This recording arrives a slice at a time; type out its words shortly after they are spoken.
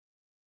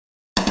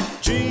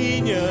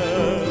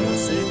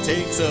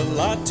takes a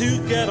lot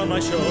to get on my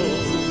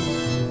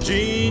show.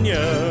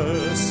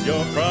 Genius,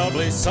 you're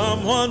probably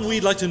someone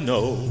we'd like to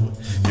know.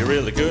 You're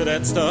really good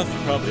at stuff, you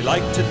probably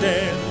like to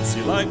dance.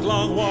 You like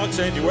long walks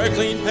and you wear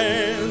clean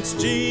pants.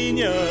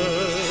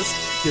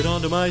 Genius, get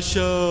onto my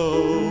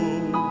show.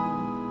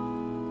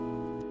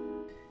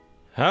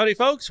 Howdy,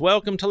 folks.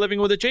 Welcome to Living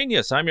with a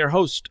Genius. I'm your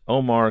host,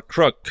 Omar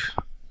Crook.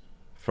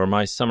 For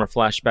my summer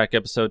flashback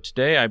episode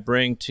today, I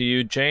bring to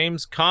you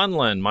James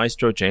Conlon,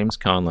 Maestro James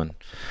Conlon,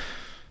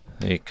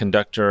 the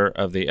conductor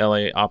of the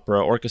LA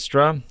Opera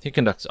Orchestra. He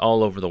conducts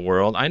all over the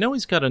world. I know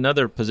he's got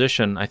another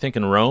position, I think,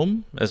 in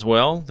Rome as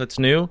well, that's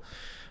new.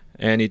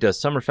 And he does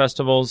summer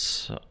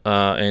festivals,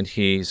 and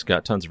he's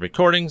got tons of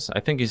recordings. I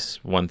think he's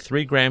won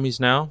 3 Grammys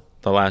now,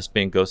 the last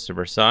being Ghosts of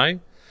Versailles,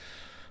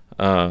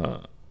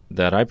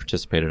 that I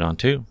participated on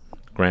too.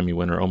 Grammy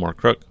winner Omar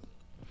Crook.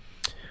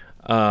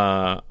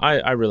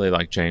 I really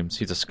like James.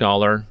 He's a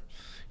scholar.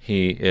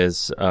 He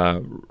is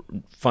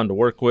fun to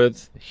work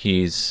with.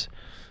 He's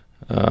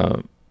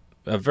a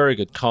very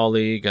good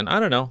colleague, and I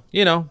don't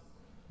know,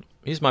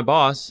 he's my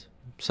boss,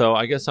 so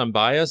I guess I'm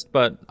biased,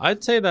 but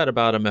I'd say that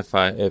about him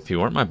if he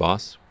weren't my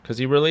boss, because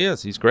he really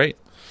is. He's great.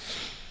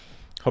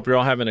 Hope you're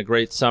all having a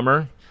great summer.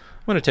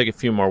 I'm going to take a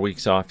few more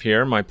weeks off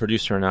here. My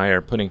producer and I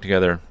are putting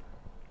together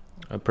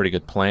a pretty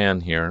good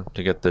plan here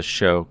to get this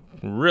show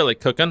really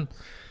cooking.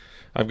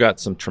 I've got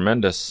some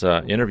tremendous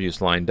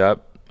interviews lined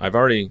up. I've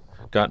already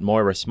got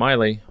Maura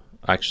Smiley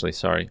in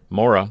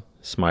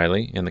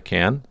the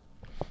can.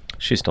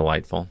 She's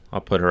delightful.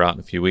 I'll put her out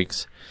in a few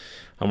weeks.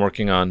 I'm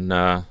working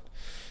on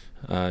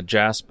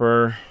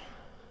Jasper.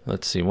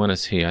 Let's see, when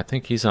is he? I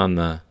think he's on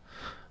the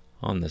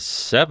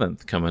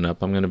 7th coming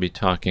up. I'm going to be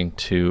talking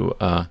to,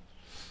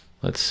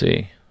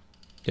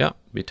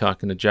 be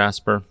talking to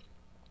Jasper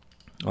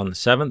on the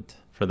 7th.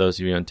 For those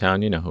of you in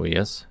town, you know who he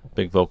is.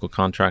 Big vocal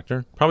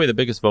contractor. Probably the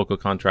biggest vocal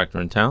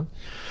contractor in town.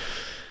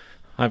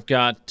 I've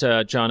got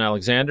John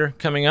Alexander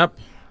coming up.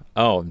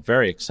 Oh, I'm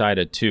very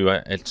excited, too.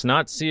 It's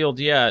not sealed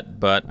yet,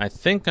 but I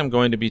think I'm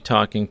going to be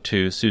talking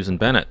to Susan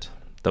Bennett,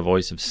 the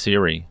voice of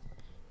Siri.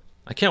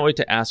 I can't wait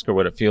to ask her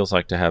what it feels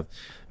like to have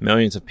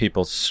millions of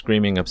people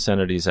screaming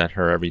obscenities at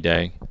her every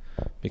day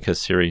because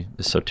Siri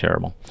is so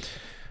terrible.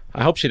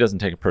 I hope she doesn't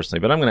take it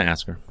personally, but I'm going to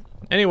ask her.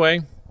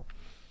 Anyway,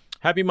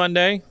 happy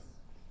Monday.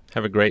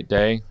 Have a great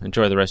day.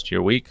 Enjoy the rest of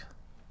your week.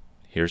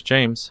 Here's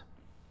James.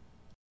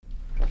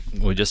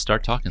 We just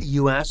start talking.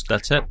 You ask?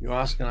 That's it. You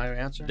ask and I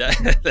answer?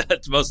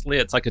 That's mostly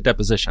it. It's like a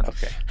deposition.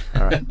 Okay.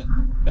 All right.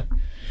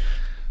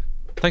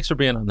 Thanks for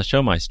being on the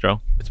show,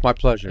 Maestro. It's my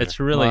pleasure. It's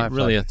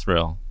really a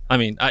thrill. I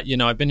mean,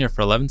 I've been here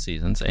for 11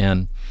 seasons,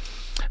 and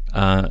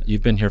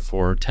you've been here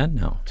for 10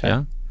 now.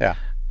 10. Yeah.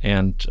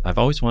 And I've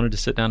always wanted to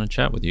sit down and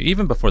chat with you,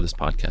 even before this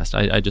podcast.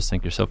 I just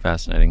think you're so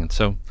fascinating and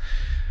so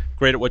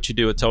great at what you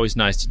do. It's always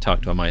nice to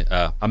talk to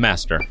a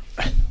master.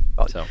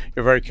 So.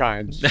 You're very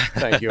kind.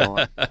 Thank you,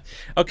 Owen.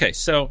 Okay,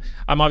 so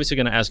I'm obviously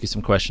going to ask you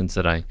some questions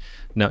that I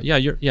know. Yeah,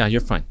 you're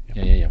fine.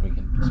 Yeah. We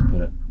can just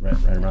put it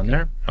right around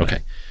there. Okay.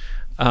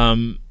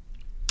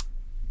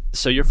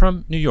 So you're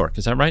from New York,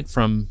 is that right?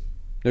 From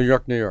New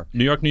York. New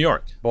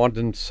York. Born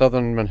in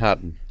southern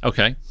Manhattan.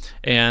 Okay.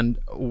 And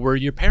were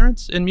your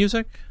parents in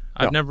music?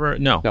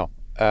 No.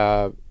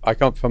 I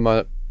come from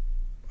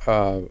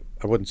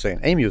I wouldn't say an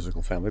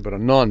amusical family, but a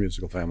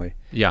non-musical family.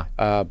 Yeah.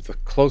 The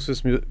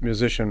closest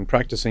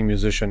practicing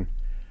musician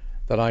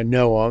that I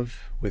know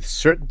of with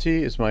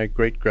certainty is my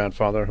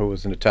great-grandfather, who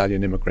was an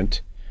Italian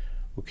immigrant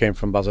who came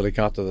from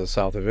Basilicata, the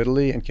south of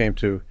Italy, and came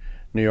to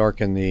New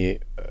York in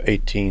the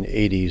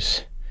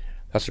 1880s.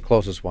 That's the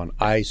closest one.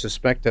 I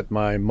suspect that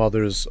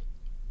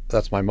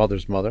that's my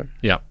mother's mother.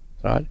 Yeah.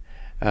 Right?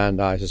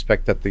 And I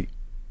suspect that the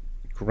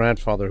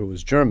grandfather, who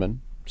was German,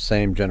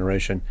 same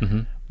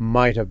generation,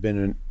 might have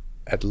been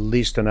at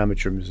least an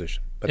amateur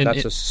musician, but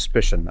that's a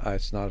suspicion.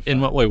 It's not.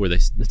 In what way were they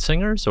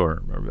singers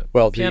or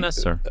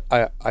pianists?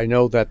 I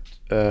know that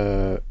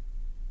the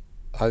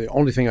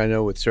only thing I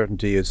know with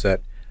certainty is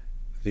that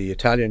the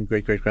Italian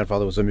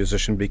great-great-grandfather was a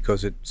musician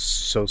because it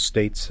so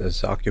states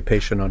as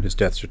occupation on his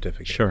death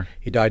certificate. Sure.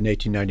 He died in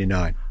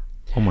 1899.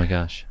 Oh my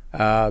gosh.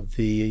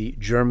 The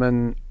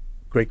German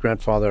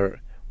great-grandfather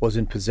was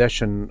in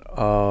possession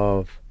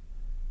of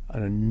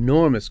an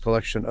enormous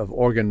collection of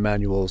organ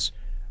manuals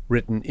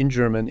written in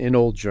German, in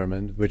Old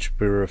German, which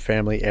were a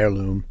family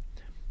heirloom.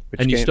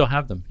 And you still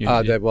have them?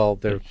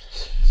 They're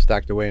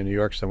stacked away in New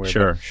York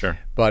somewhere. Sure.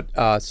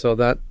 But so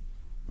that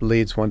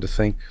leads one to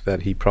think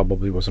that he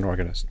probably was an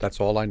organist. That's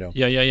all I know.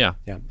 Yeah.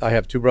 I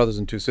have 2 brothers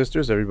and 2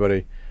 sisters.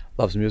 Everybody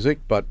loves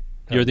music, but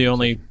I'm the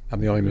only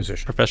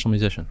musician. Professional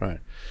musician. Right.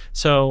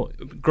 So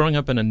growing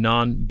up in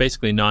a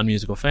basically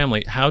non-musical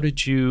family,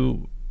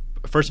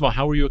 first of all,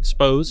 how were you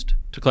exposed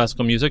to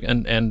classical music,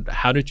 and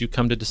how did you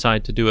come to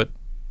decide to do it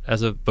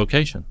as a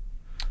vocation?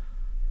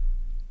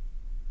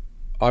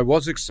 I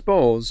was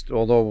exposed,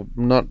 although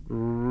not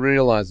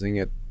realizing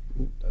it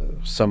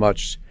so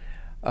much,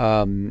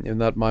 in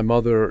that my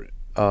mother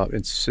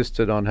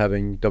insisted on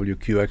having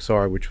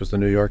WQXR, which was the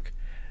New York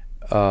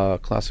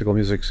classical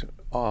music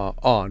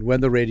on.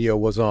 When the radio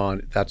was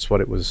on, that's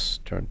what it was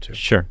turned to.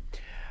 Sure.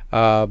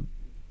 My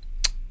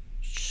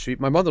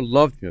mother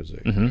loved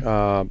music,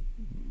 Mm-hmm.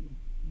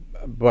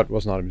 But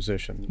was not a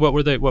musician. What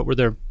were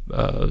their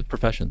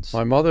professions?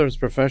 My mother's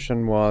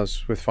profession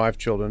was, with 5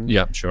 children.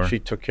 Yeah, sure. She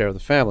took care of the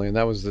family, and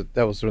that was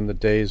in the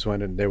days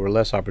when there were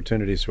less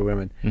opportunities for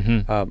women.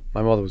 Mm-hmm.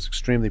 My mother was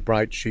extremely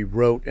bright. She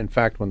wrote, in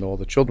fact, when all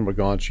the children were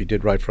gone, she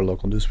did write for a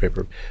local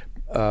newspaper.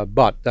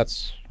 But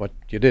that's what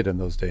you did in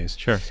those days.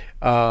 Sure.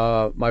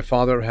 My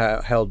father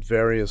held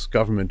various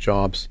government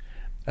jobs,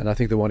 and I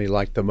think the one he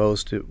liked the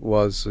most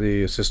was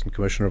the Assistant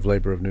Commissioner of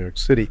Labor of New York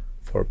City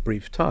for a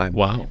brief time.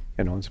 Wow.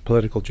 It's a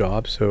political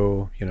job,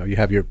 so you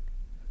have your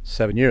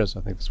 7 years.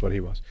 I think that's what he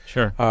was.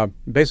 Sure.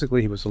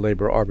 Basically, he was a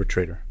labor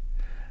arbitrator.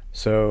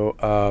 So,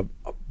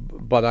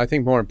 but I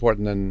think more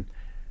important than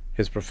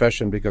his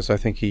profession, because I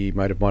think he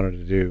might have wanted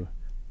to do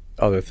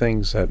other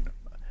things, that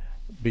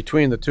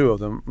between the two of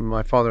them,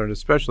 my father and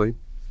especially,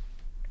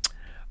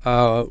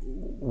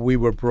 we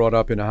were brought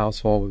up in a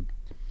household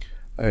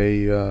with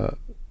a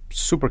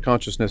super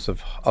consciousness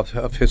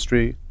of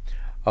history,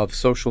 of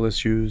social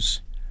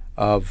issues,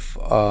 of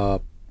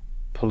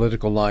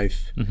political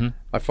life. Mm-hmm.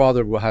 My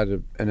father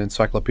had an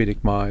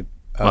encyclopedic mind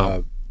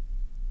Wow.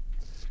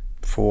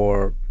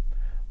 for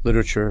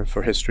literature,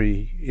 for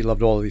history. He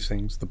loved all of these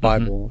things, the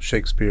Bible,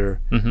 Shakespeare.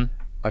 Mm-hmm.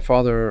 My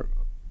father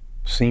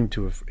seemed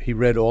to have, he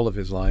read all of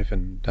his life,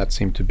 and that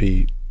seemed to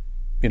be,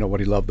 what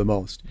he loved the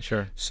most.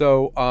 Sure.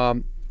 So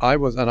I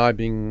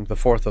being the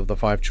 4th of the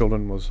 5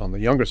 children, was on the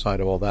younger side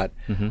of all that.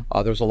 Mm-hmm.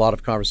 There was a lot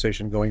of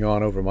conversation going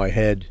on over my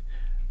head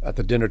at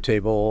the dinner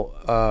table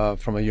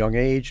from a young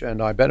age,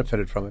 and I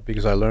benefited from it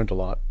because I learned a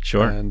lot.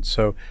 Sure. And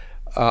so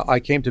I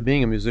came to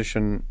being a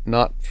musician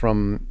not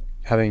from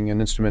having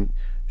an instrument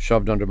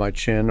shoved under my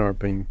chin or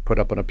being put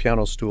up on a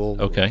piano stool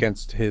Okay.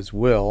 against his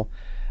will.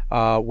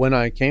 When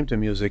I came to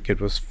music, it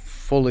was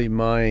fully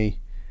my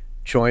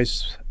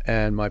choice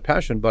and my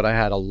passion, but I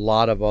had a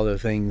lot of other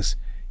things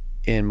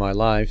in my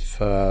life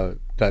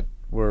that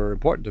were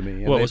important to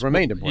me, and they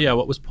remained important. Yeah,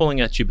 what was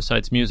pulling at you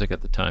besides music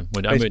at the time?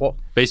 Baseball.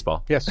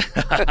 Baseball. Yes,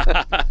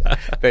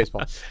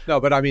 baseball. No,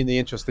 but I mean the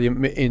interest in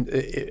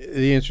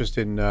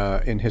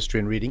history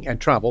and reading and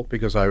travel,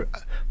 because I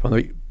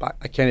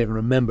can't even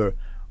remember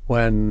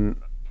when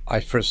I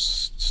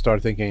first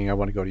started thinking I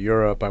want to go to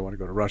Europe, I want to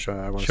go to Russia,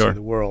 I want to Sure. see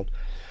the world.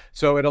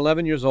 So at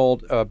 11 years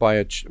old,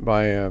 by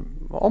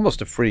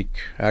almost a freak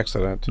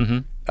accident,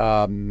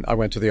 Mm-hmm. I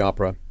went to the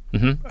opera.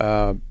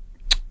 Mm-hmm.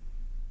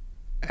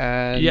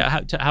 And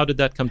Yeah, how did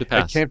that come to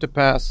pass? it came to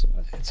pass.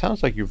 It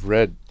sounds like you've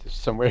read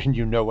somewhere and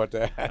you know what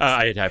to ask.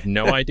 I have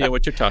no idea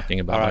what you're talking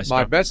about. All right.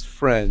 My best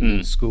friend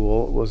in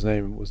school was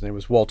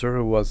Walter,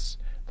 who was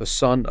the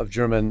son of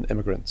German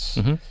immigrants,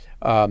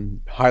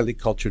 highly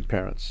cultured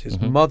parents. His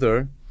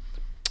mother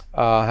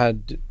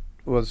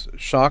was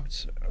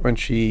shocked when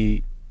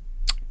she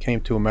came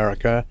to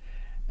America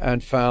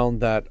and found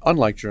that,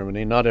 unlike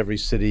Germany, not every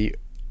city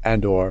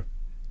and/or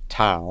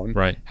town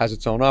Right. has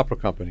its own opera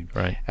company.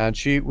 Right. And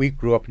we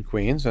grew up in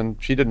Queens, and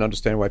she didn't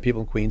understand why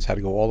people in Queens had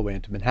to go all the way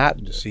into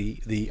Manhattan to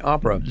see the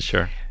opera.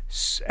 Sure.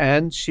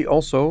 And she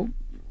also,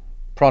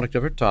 product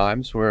of her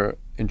times, where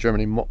in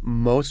Germany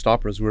most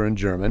operas were in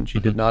German, she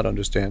did not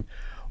understand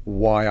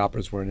why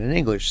operas weren't in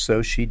English.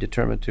 So she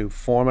determined to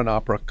form an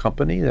opera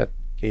company that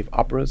gave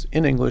operas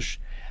in English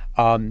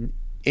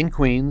in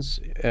Queens,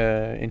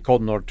 in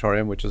Colden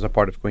Auditorium, which is a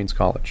part of Queens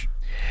College.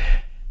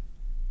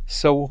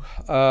 So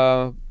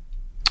I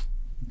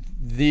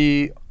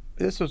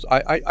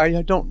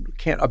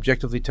can't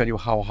objectively tell you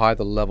how high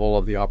the level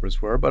of the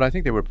operas were, but I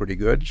think they were pretty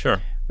good.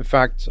 Sure. In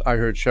fact, I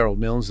heard Cheryl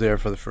Milnes there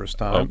for the first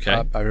time.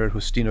 Okay. I heard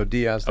Justino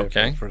Diaz there for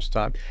Okay. the first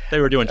time. They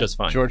were doing just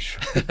fine. George,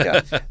 yeah,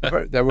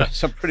 there were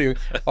some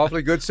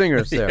awfully good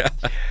singers there.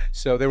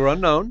 So they were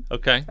unknown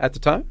Okay. at the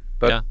time,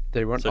 but Yeah.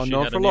 they weren't So she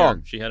unknown had for an long.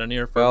 ear. She had an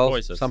ear for Well,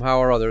 voices. somehow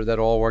or other, that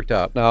all worked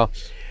out. Now,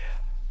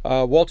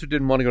 Walter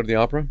didn't want to go to the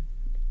opera,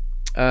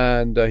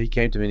 and he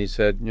came to me and he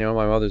said,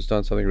 my mother's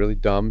done something really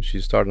dumb. She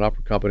started an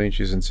opera company, and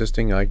she's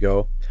insisting I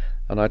go.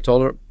 And I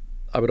told her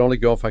I would only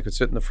go if I could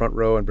sit in the front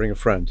row and bring a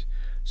friend.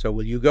 So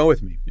will you go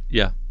with me?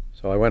 Yeah.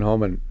 So I went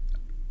home and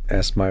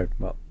asked my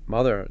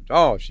mother.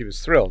 Oh, she was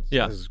thrilled.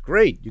 Yeah. This is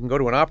great. You can go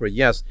to an opera,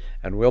 yes,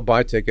 and we'll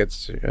buy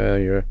tickets.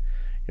 Your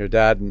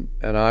dad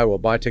and I will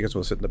buy tickets.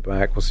 We'll sit in the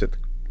back.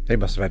 They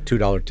must have had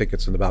 $2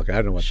 tickets in the balcony.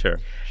 I don't know what. Sure.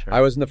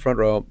 I was in the front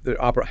row. The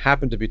opera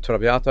happened to be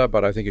Traviata,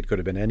 but I think it could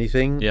have been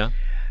anything. Yeah.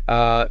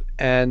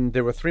 And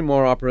there were 3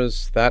 more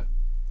operas that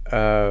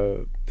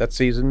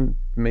season.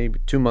 Maybe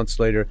 2 months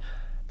later,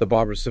 the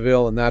Barber of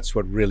Seville, and that's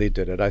what really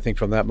did it. I think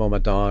from that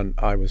moment on,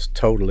 I was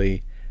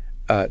totally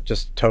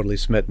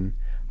smitten.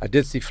 I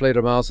did see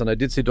Fledermaus and I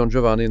did see Don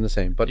Giovanni in the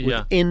same, but Yeah.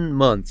 within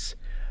months,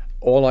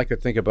 all I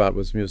could think about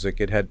was music.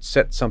 It had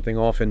set something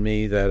off in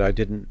me that I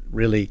didn't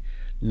really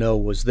know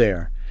was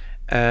there.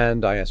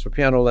 And I asked for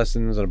piano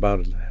lessons, and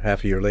about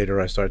half a year later,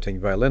 I started taking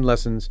violin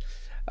lessons.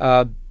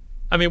 I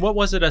mean, what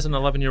was it as an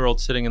 11-year-old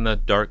sitting in the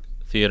dark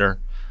theater,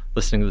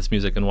 listening to this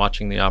music and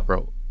watching the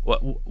opera?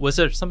 Was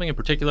there something in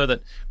particular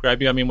that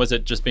grabbed you? I mean, was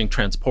it just being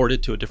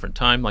transported to a different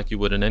time like you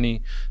would in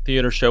any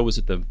theater show? Was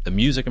it the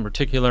music in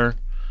particular?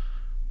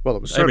 Well,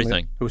 it was certainly,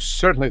 everything. It was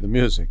certainly the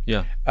music.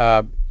 Yeah.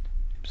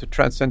 It's a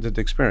transcendent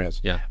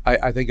experience. Yeah.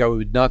 I think I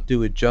would not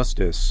do it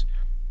justice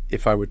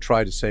if I would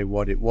try to say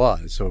what it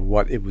was or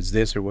what it was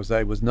this or was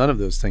that. It was none of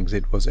those things.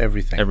 It was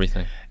everything.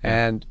 Everything.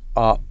 Yeah. And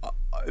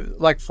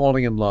like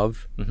falling in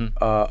love,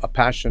 a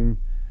passion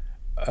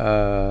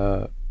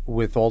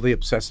with all the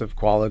obsessive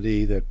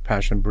quality that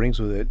passion brings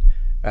with it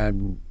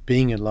and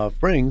being in love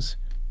brings,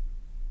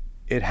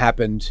 it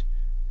happened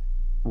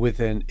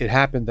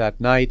that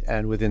night,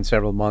 and within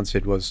several months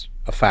it was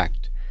a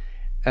fact.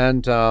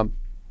 And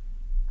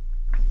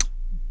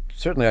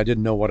certainly I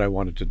didn't know what I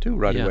wanted to do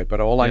right away,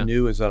 but all I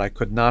knew is that I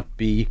could not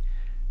be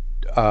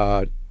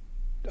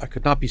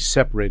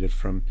separated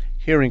from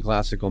hearing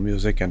classical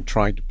music and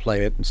trying to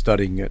play it and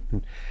studying it,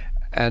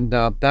 and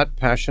that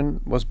passion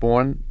was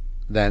born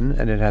then,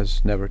 and it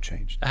has never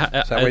changed.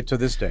 It's that way to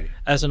this day.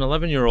 As an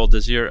 11-year-old,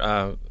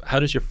 how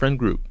does your friend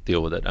group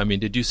deal with it? I mean,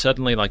 did you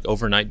suddenly, like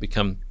overnight,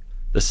 become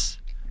this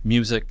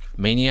music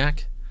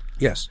maniac?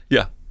 Yes.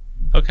 Yeah.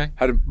 Okay.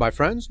 How did my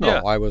friends? No,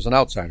 Yeah. I was an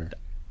outsider.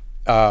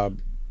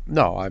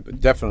 No, I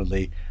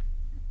definitely,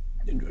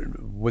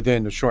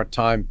 within a short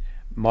time,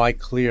 my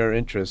clear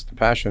interest and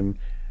passion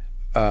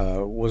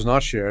was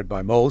not shared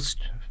by most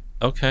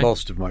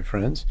of my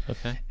friends.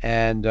 Okay.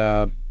 And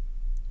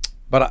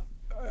but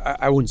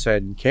I wouldn't say I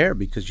didn't care,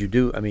 because you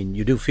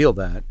do feel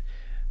that,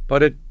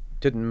 but it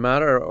didn't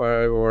matter,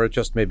 or it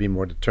just made me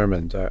more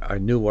determined. I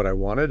knew what I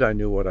wanted, I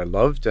knew what I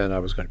loved, and I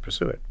was going to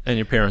pursue it. And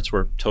your parents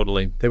were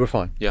totally... They were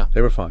fine. Yeah.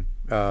 They were fine.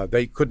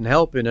 They couldn't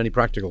help in any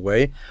practical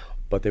way,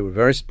 but they were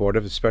very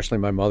supportive, especially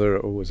my mother,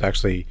 who was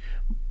actually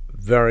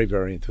very,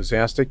 very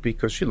enthusiastic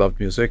because she loved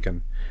music,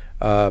 and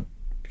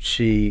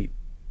she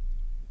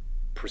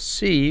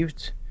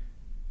perceived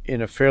in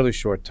a fairly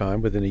short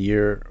time, within a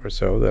year or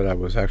so, that I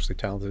was actually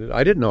talented.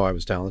 I didn't know I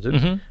was talented.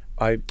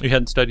 You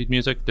hadn't studied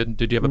music?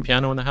 Did you have a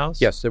piano in the house?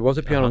 Yes, there was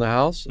a piano in the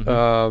house.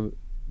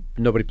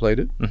 Nobody played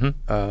it.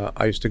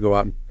 I used to go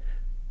out and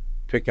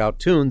pick out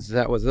tunes.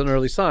 That was an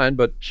early sign,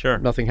 but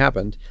nothing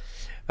happened.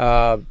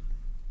 And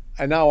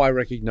now I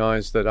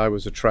recognize that I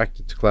was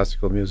attracted to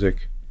classical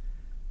music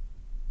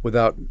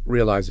without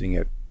realizing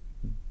it.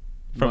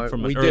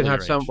 From we an did have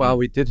earlier some. age, Well,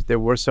 we did. There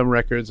were some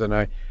records, and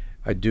I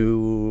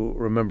do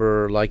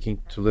remember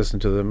liking to listen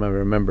to them. I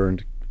remember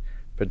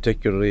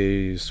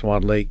particularly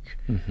Swan Lake,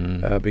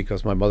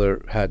 because my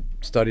mother had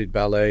studied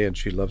ballet and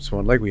she loved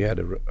Swan Lake. We had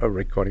a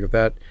recording of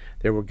that.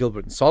 There were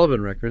Gilbert and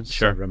Sullivan records.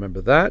 Sure. I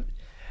remember that.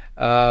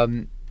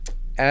 And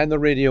the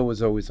radio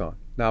was always on.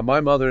 Now,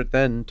 my mother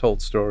then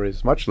told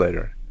stories much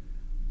later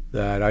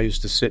that I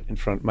used to sit in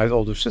front. My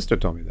older sister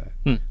told me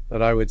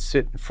that I would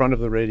sit in front of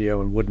the radio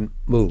and wouldn't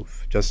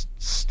move, just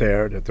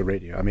stared at the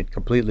radio. I mean,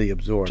 completely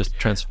absorbed. Just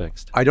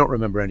transfixed. I don't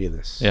remember any of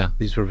this. Yeah.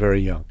 These were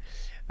very young.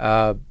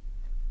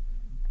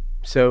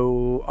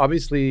 So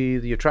obviously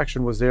the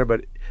attraction was there,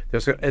 but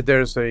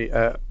there's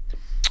a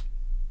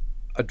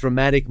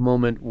dramatic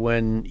moment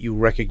when you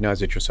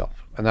recognize it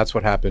yourself, and that's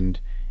what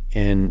happened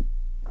in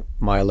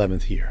my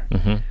 11th year.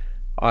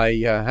 I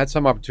had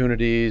some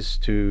opportunities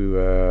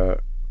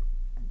to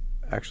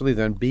actually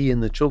then be in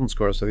the children's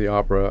chorus of the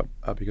opera,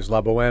 because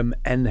La Bohème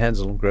and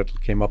Hansel and Gretel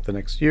came up the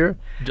next year.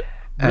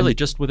 Really,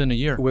 just within a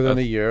year? Within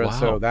a year. Wow.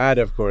 So that,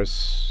 of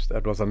course,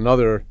 that was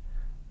another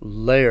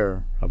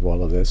layer of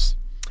all of this.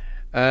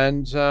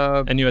 And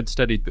you had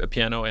studied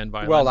piano and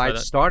violin. well, I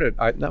started.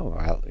 I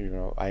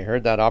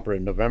heard that opera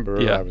in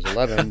November. Yeah. I was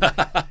 11,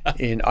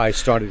 and I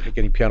started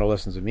getting piano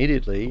lessons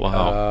immediately.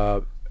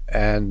 Wow.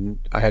 And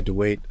I had to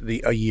wait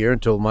a year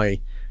until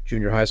my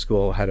junior high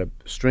school had a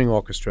string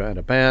orchestra and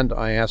a band.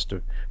 I asked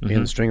to be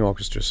in the string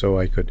orchestra so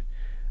I could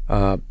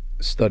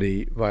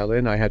study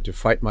violin. I had to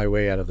fight my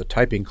way out of the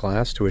typing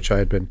class to which I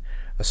had been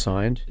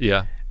assigned.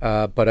 Yeah.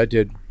 But I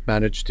did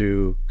manage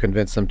to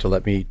convince them to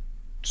let me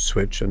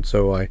switch, and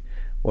so I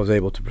was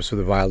able to pursue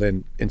the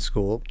violin in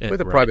school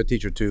with a private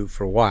teacher too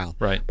for a while.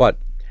 Right. But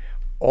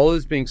all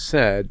this being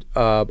said,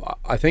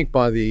 I think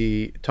by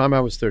the time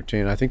I was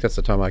 13, I think that's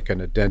the time I can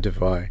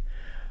identify.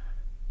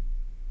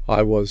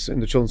 I was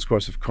in the children's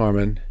chorus of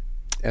Carmen,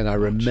 and I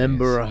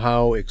remember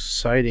how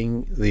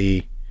exciting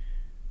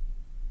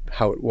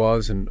how it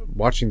was, and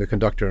watching the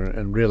conductor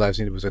and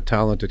realizing it was a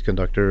talented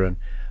conductor, and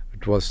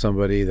it was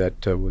somebody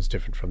that was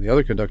different from the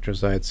other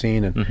conductors I had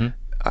seen, and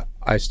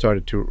I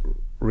started to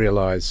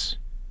realize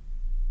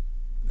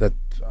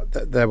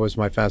that was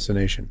my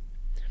fascination.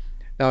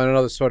 Now, in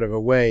another sort of a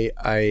way,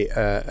 I,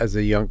 as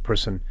a young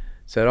person,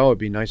 said, "Oh, it'd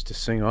be nice to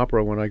sing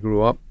opera when I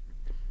grew up,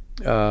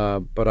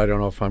 but I don't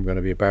know if I'm going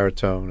to be a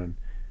baritone."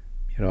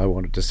 And I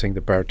wanted to sing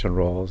the baritone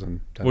roles.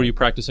 And were you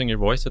practicing your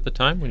voice at the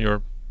time when you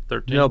were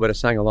 13? No, but I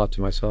sang a lot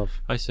to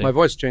myself. I see. My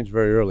voice changed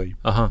very early.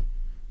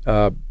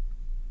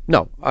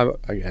 No,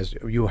 as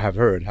you have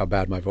heard how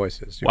bad my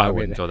voice is. Well, I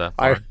wouldn't go that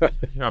far.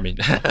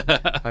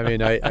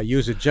 I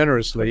use it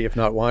generously, if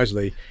not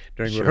wisely,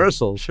 during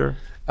rehearsals. Sure.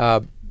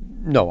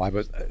 No, I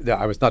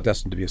was not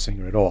destined to be a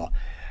singer at all.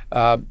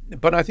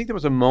 But I think there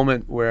was a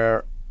moment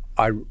where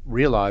I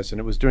realized, and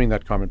it was during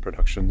that Carmen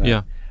production,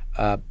 that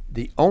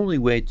the only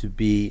way to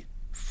be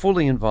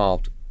fully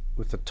involved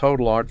with the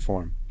total art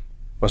form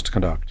was to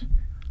conduct.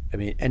 I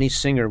mean, any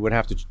singer would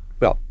have to,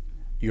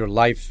 your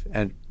life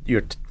and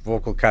your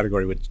vocal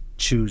category would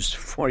choose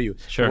for you.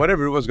 Sure.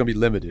 Whatever it was going to be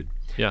limited.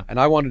 Yeah. And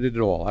I wanted it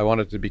all. I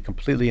wanted to be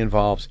completely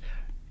involved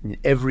in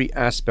every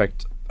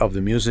aspect of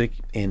the music,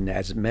 in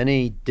as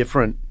many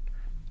different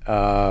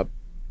facets.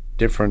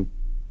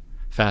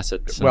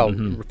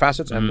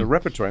 Facets and the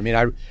repertoire. I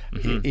mean,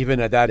 even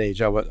at that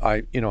age,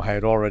 I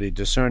had already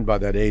discerned by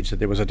that age that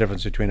there was a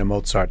difference between a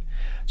Mozart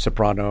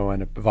soprano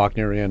and a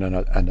Wagnerian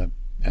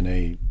and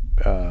a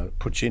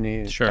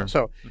Puccini. Sure.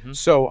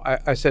 So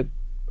I said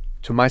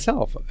to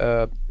myself,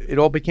 it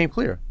all became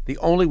clear. The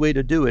only way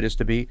to do it is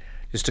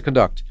to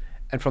conduct.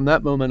 And from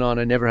that moment on,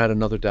 I never had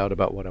another doubt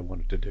about what I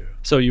wanted to do.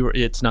 So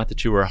it's not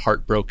that you were a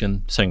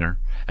heartbroken singer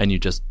and you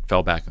just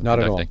fell back on not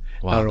conducting.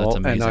 At all. Wow, not that's at all.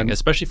 amazing.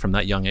 Especially from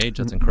that young age,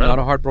 that's incredible. Not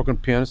a heartbroken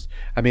pianist.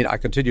 I mean, I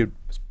continued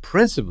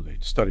principally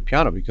to study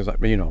piano because,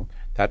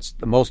 that's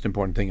the most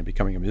important thing in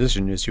becoming a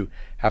musician is you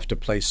have to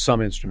play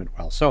some instrument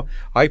well. So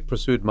I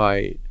pursued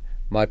my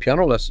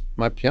piano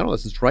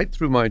lessons right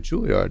through my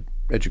Juilliard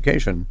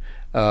education.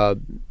 I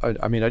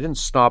didn't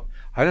stop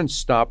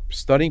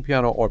studying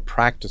piano or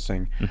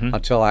practicing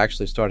until I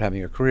actually started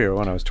having a career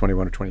when I was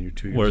 21 or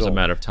 22 years old. It was a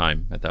matter of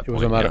time at that point. It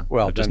was a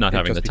matter, just not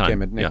having the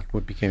time.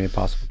 It became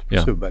impossible to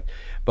pursue.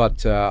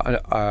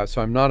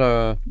 So I'm not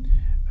a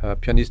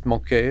pianiste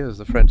manqué, as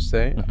the French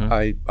say.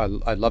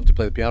 I love to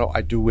play the piano.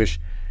 I do wish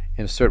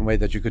in a certain way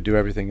that you could do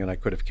everything and I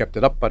could have kept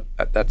it up, but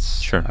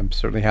that's sure. I'm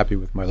certainly happy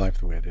with my life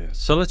the way it is.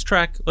 So let's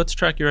track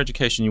your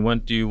education.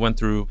 You went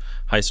through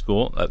high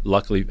school,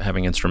 luckily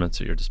having instruments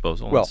at your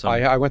disposal. Well,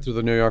 I went through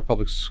the New York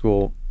Public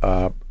School.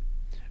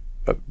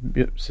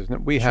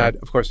 We had,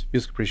 of course,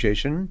 music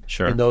appreciation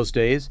in those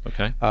days.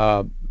 Okay.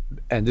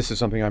 And this is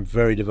something I'm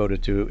very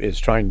devoted to,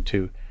 is trying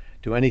to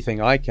do anything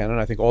I can, and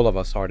I think all of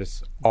us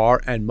artists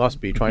are and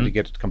must be trying to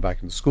get it to come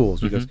back into schools,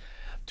 because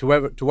to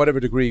whatever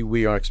degree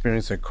we are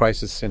experiencing a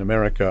crisis in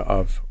America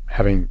of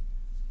having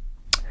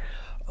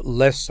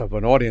less of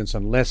an audience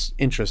and less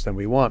interest than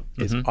we want,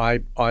 is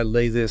I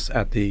lay this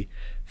at the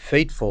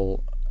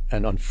fateful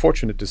and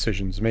unfortunate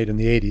decisions made in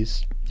the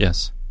 80s.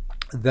 Yes.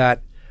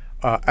 That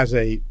as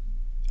a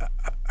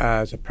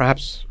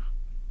perhaps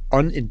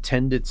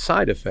unintended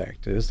side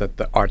effect is that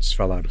the arts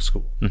fell out of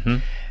school.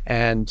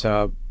 And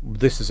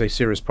this is a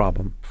serious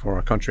problem for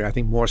our country, I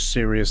think more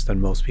serious than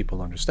most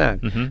people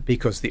understand,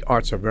 because the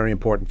arts are very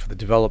important for the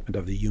development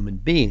of the human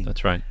being.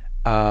 That's right.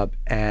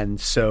 And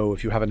so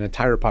if you have an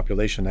entire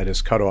population that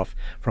is cut off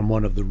from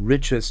one of the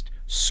richest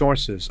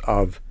sources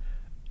of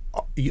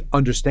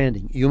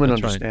understanding, human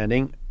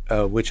understanding,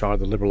 which are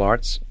the liberal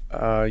arts,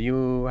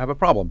 you have a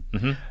problem.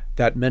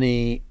 That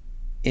many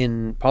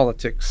in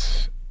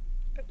politics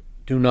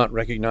do not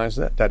recognize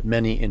that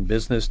many in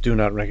business do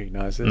not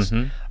recognize this,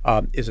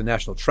 is a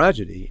national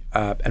tragedy.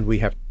 And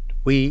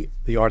we,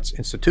 the arts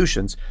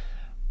institutions,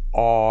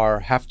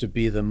 have to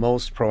be the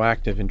most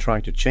proactive in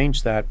trying to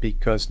change that,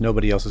 because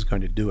nobody else is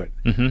going to do it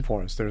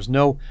for us. There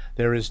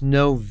is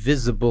no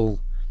visible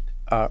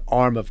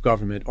arm of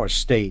government or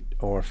state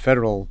or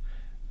federal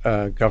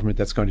government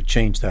that's going to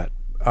change that,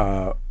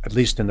 at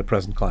least in the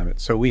present climate.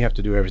 So we have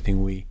to do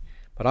everything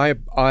But I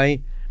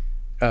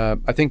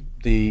think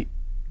the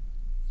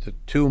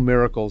two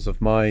miracles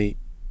of my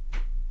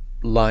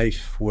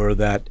life were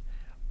that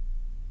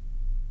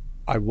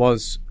I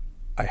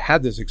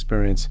had this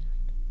experience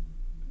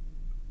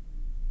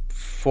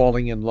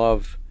falling in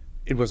love.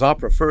 It was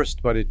opera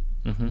first, but it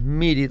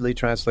immediately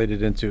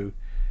translated into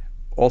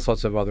all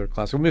sorts of other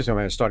classical music. I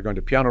mean, I started going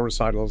to piano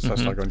recitals. I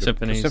started going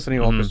to symphony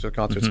orchestra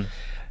concerts.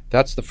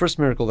 That's the first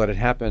miracle that had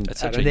happened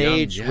at an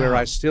age where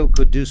I still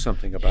could do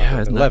something about it.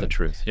 Isn't that the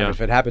truth? Yeah. And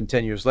if it happened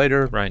 10 years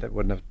later, that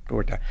wouldn't have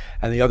worked out.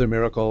 And the other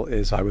miracle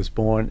is I was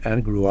born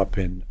and grew up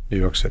in New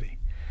York City.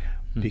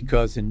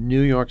 Because in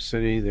New York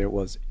City, there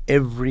was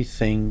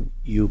everything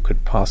you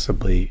could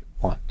possibly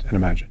want and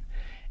imagine.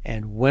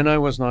 And when I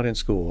was not in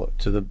school,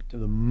 to the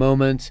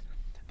moment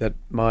that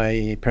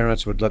my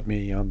parents would let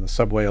me on the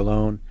subway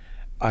alone,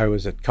 I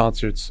was at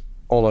concerts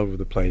all over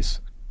the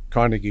place.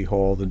 Carnegie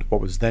Hall,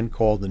 what was then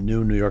called the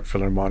new New York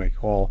Philharmonic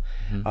Hall,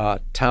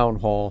 Town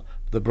Hall,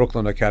 the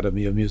Brooklyn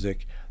Academy of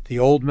Music, the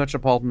old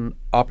Metropolitan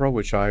Opera,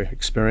 which I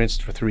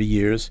experienced for 3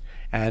 years,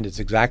 and it's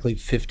exactly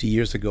 50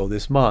 years ago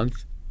this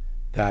month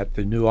that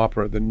the new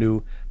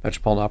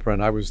Metropolitan Opera,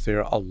 and I was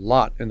there a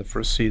lot in the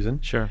first season.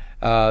 Sure.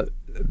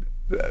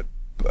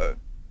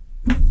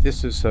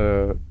 This is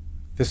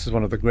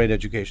one of the great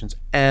educations,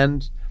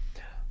 and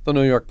the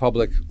New York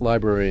Public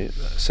Library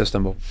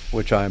system, of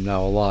which I am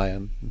now a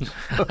lion,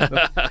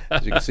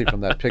 as you can see from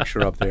that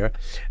picture up there.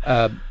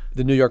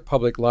 The New York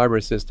Public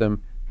Library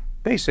system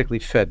basically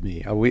fed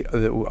me.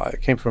 I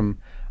came from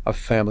a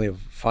family of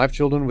 5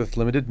 children with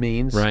limited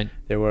means. Right.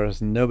 There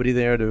was nobody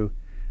there to.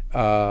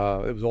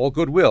 It was all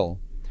goodwill,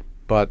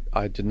 but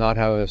I did not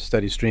have a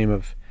steady stream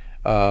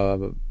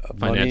money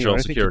Financial or anything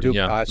security, to do.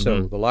 yeah.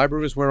 So the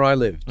library was where I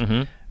lived.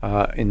 It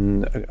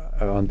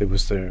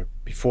was the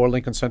before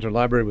Lincoln Center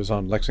Library was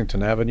on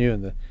Lexington Avenue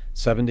in the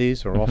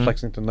 70s, or off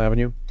Lexington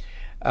Avenue.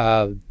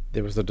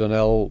 There was the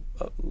Donnell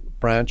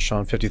branch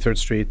on 53rd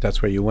Street.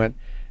 That's where you went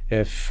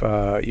if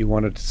you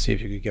wanted to see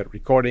if you could get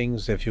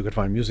recordings, if you could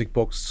find music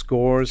books,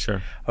 scores.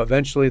 Sure.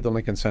 Eventually, the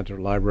Lincoln Center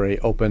Library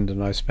opened,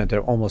 and I spent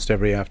almost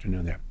every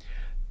afternoon there.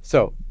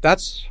 So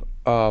that's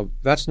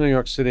New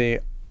York City.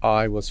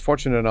 I was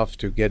fortunate enough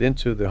to get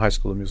into the High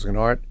School of Music and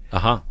Art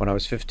when I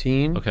was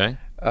 15. Okay.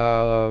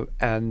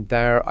 And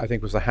there, I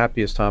think, was the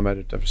happiest time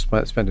I'd ever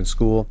spent in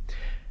school.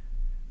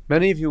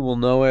 Many of you will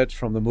know it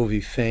from the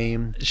movie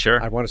Fame. Sure.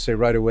 I want to say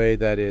right away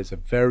that is a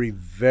very,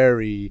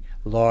 very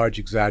large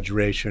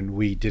exaggeration.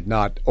 We did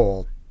not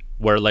all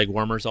wear leg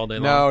warmers all day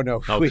long? No.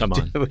 Oh, come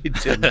on. We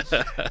didn't.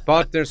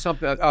 But there's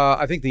something.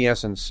 I think the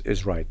essence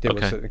is right. There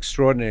was an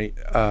extraordinary.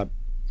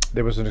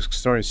 There was an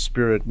extraordinary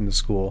spirit in the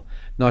school,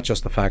 not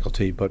just the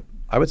faculty, but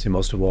I would say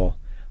most of all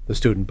the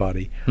student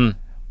body.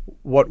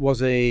 What was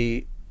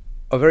had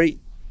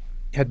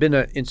been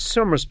in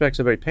some respects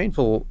a very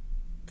painful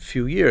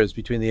few years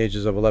between the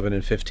ages of 11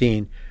 and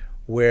 15,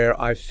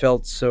 where I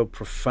felt so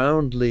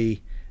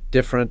profoundly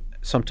different,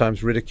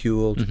 sometimes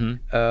ridiculed,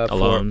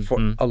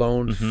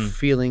 alone,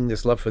 feeling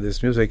this love for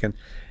this music, and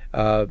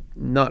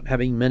not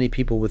having many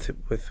people with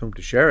whom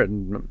to share it,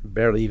 and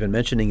barely even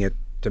mentioning it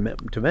to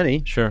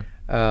many. Sure.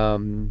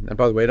 And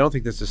by the way, I don't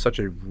think this is such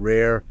a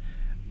rare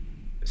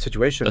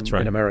situation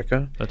in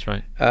America. That's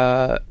right.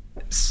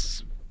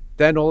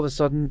 Then all of a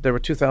sudden, there were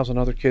 2,000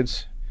 other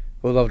kids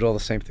who loved all the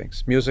same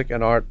things: music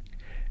and art,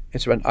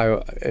 instrument.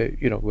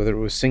 Whether it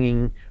was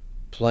singing,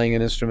 playing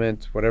an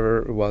instrument,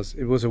 whatever it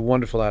was a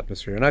wonderful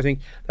atmosphere. And I think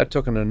that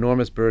took an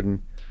enormous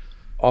burden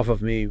off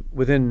of me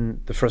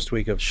within the first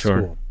week of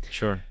school.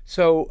 Sure.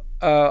 So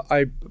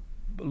I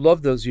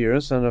loved those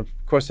years, and of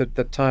course at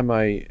that time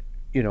I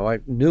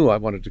knew I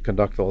wanted to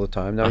conduct all the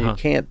time. Now you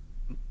can't.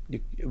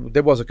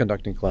 There was a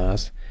conducting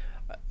class.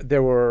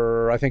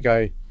 I think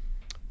I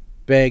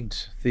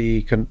begged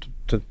the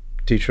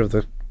teacher of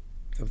the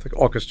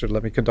orchestra to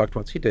let me conduct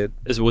once. He did.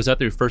 Was that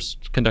your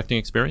first conducting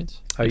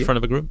experience in front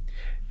of a group?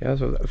 Yeah,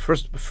 so the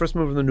first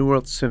move of the New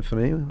World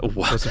Symphony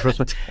was the first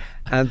one.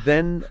 And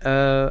then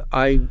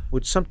I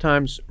would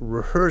sometimes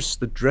rehearse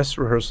the dress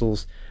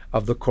rehearsals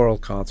of the choral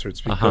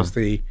concerts because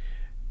the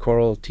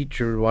choral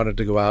teacher wanted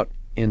to go out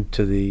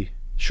into the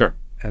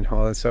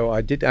hall. And so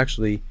I did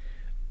actually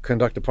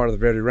conduct a part of the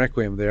Verdi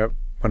Requiem there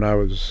when I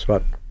was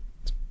about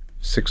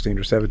 16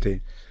 or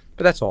 17.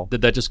 But that's all.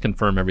 Did that just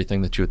confirm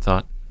everything that you had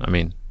thought? I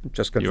mean,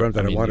 just confirmed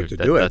that I wanted to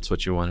do it. That's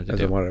what you wanted to do.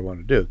 That's what I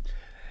wanted to do.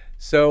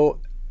 So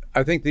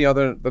I think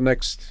the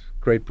next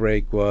great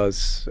break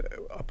was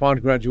upon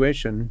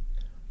graduation.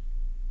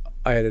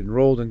 I had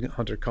enrolled in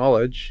Hunter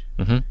College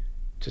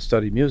to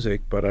study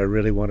music, but I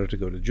really wanted to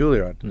go to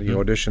Juilliard. The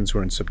auditions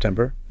were in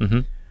September.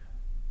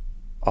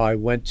 I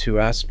went to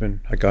Aspen.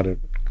 I got a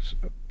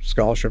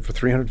scholarship for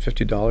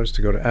 $350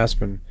 to go to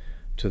Aspen.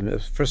 The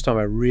first time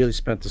I really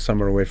spent the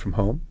summer away from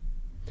home.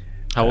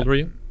 How old were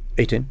you?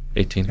 18.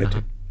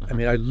 18. I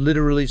mean, I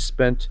literally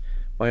spent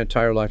my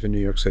entire life in New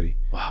York City.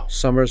 Wow.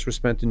 Summers were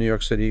spent in New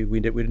York City. We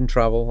didn't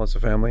travel as a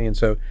family, and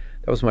so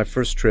that was my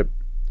first trip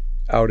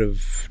out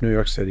of New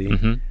York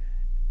City.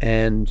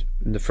 And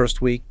in the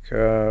first week,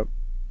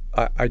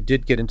 I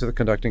did get into the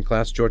conducting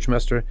class. George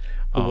Mester,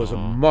 who was a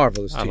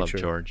marvelous teacher. I love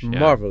George. Yeah.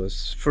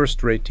 Marvelous,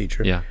 first-rate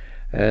teacher. Yeah.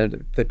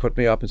 And they put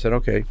me up and said,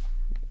 okay.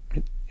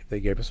 They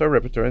gave us our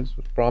repertoire. It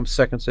was Brahms'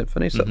 Second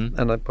Symphony,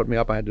 and they put me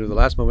up. I had to do the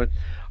last movement.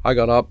 I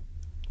got up,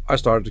 I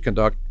started to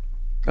conduct,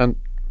 and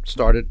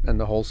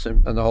the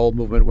whole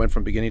movement went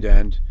from beginning to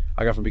end.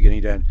 I got from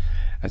beginning to end,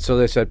 and so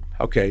they said,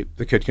 "Okay,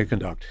 the kid can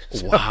conduct."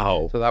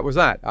 Wow! So that was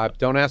that.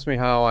 Don't ask me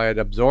how I had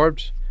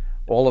absorbed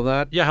all of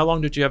that. Yeah, how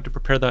long did you have to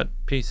prepare that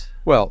piece?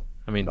 Well,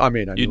 I mean,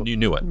 you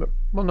knew it.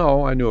 Well,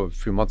 no, I knew a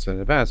few months in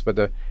advance, but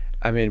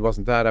it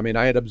wasn't that. I mean,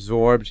 I had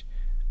absorbed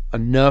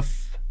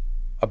enough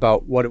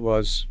about what it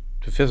was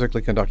to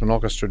physically conduct an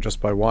orchestra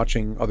just by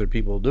watching other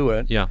people do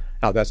it. Yeah.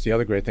 Now, that's the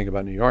other great thing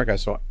about New York. I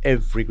saw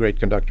every great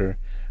conductor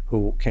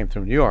who came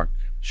through New York.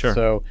 Sure.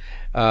 So,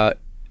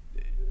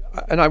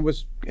 and I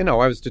was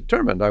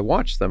determined. I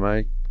watched them.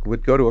 I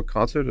would go to a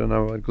concert, and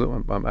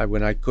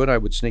when I could, I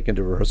would sneak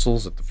into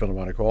rehearsals at the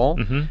Philharmonic Hall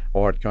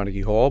or at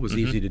Carnegie Hall. It was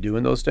easy to do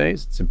in those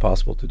days. It's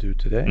impossible to do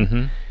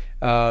today.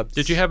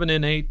 Did you have an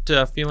innate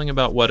feeling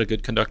about what a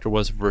good conductor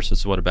was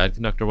versus what a bad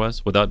conductor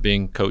was without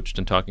being coached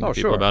and talking to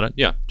people about it?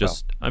 Yeah,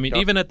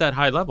 even at that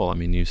high level, I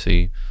mean, you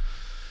see,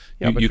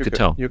 you could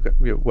tell.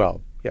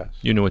 Yes.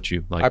 You knew what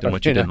you liked and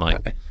what you didn't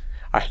like.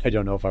 I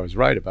don't know if I was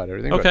right about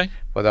everything. Okay.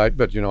 But I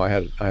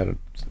had a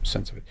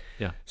sense of it.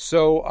 Yeah.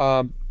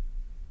 So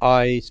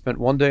I spent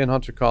one day in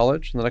Hunter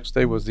College, and the next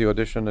day was the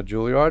audition at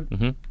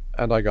Juilliard,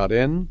 and I got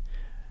in.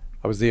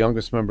 I was the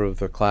youngest member of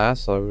the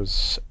class. I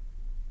was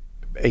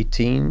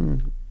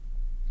 18.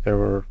 There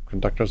were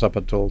conductors up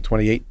until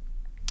 28,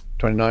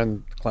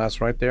 29 class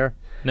right there.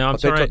 Now, I'm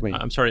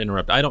sorry to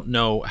interrupt. I don't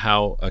know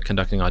how a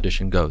conducting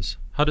audition goes.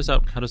 How does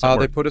that They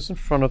work? put us in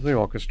front of the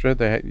orchestra.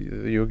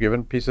 You were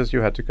given pieces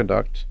you had to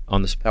conduct.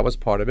 On the That was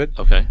part of it.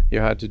 Okay. You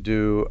had to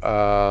do.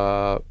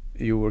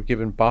 You were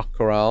given Bach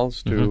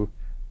chorales to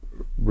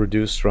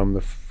reduce from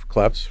the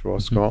clefs for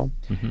Oscar.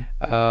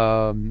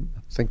 I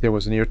think there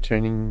was an ear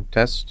training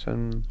test,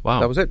 and Wow.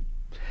 that was it.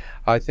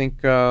 I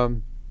think,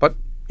 but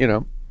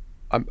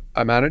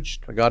I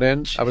managed. I got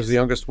in. I was the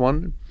youngest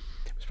one.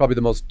 It was probably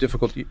the most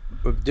difficult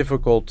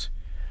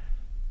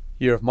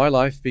year of my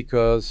life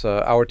because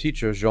our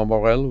teacher Jean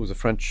Morel, who was a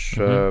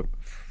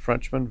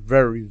Frenchman,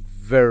 very,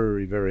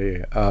 very,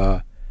 very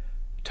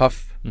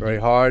tough, very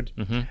hard.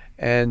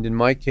 And in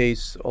my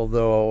case,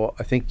 although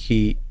I think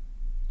he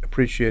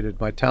appreciated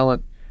my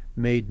talent,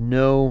 made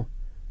no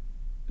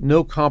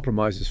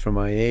compromises for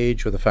my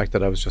age or the fact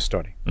that I was just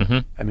starting.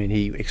 I mean,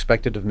 he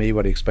expected of me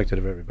what he expected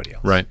of everybody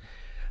else. Right.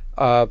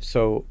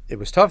 So it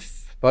was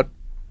tough, but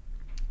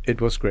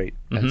it was great.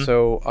 And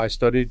so I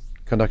studied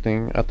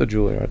conducting at the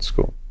Juilliard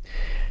School.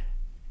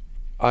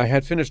 I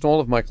had finished all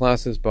of my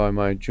classes by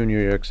my junior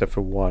year except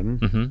for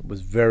one.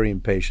 Was very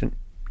impatient.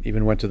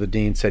 Even went to the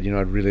dean, said,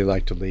 I'd really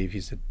like to leave.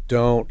 He said,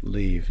 don't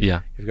leave.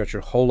 Yeah. You've got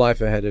your whole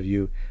life ahead of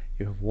you.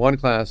 You have one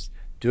class.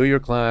 Do your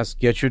class,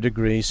 get your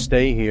degree,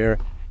 stay here.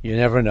 You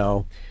never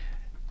know.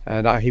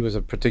 And he was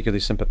a particularly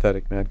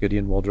sympathetic man,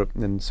 Gideon Waldrop.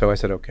 And so I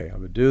said, okay, I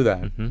would do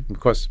that. Of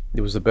course,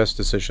 it was the best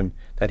decision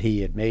that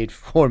he had made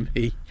for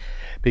me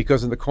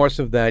because in the course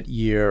of that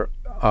year,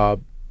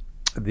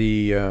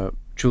 the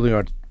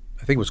Juilliard,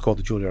 I think it was called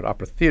the Juilliard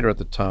Opera Theater at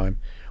the time,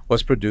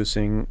 was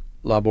producing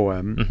La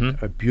Bohème,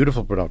 a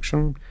beautiful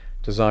production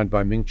designed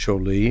by Ming-Cho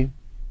Lee,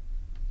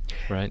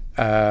 Right.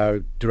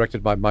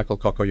 directed by Michael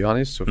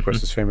Kokoyannis, who of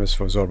course is famous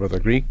for Zorba the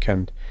Greek,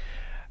 and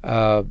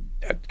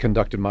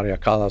conducted Maria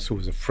Callas, who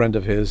was a friend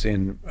of his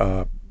in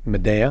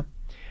Medea,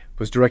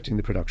 was directing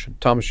the production.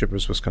 Thomas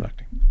Shippers was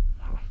conducting.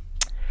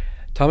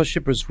 Thomas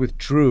Shippers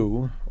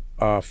withdrew,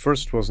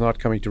 first was not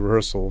coming to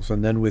rehearsals,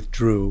 and then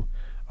withdrew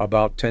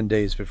about 10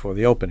 days before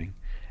the opening.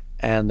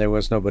 And there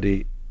was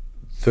nobody.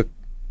 The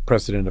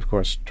president, of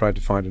course, tried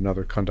to find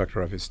another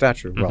conductor of his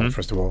stature. Well,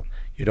 first of all,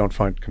 you don't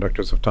find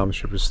conductors of Thomas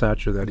Shippers'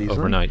 stature that easily.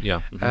 Overnight,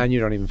 yeah. And you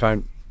don't even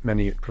find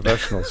many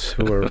professionals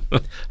who are,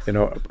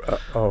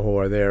 who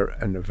are there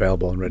and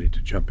available and ready to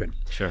jump in.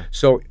 Sure.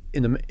 So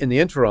in the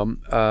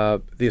interim,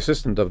 the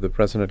assistant of the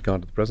president had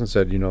gone to the president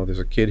and said, there's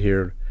a kid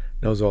here,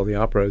 knows all the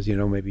operas,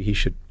 maybe he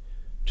should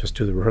just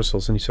do the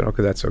rehearsals. And he said,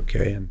 okay, that's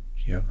okay. And,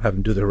 have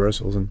him do the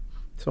rehearsals. And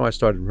so I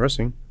started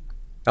rehearsing.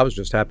 I was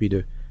just happy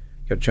to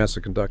get a chance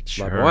to conduct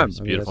La Bohème. It's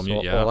beautiful.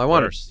 That's all I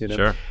wanted.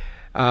 Sure.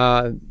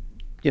 There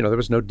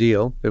was no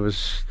deal. That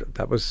was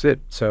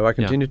it. So I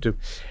continued to.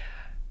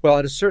 Well,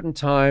 at a certain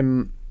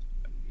time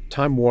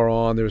wore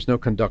on. There was no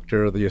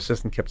conductor. The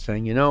assistant kept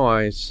saying,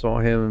 I saw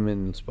him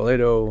in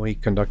Spoleto. He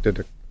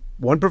conducted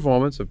one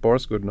performance of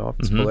Boris Godunov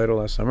in Spoleto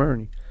last summer,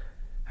 and he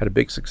had a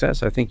big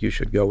success. I think you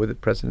should go with it.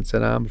 President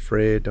said, I'm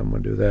afraid I'm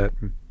going to do that.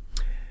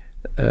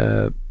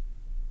 And,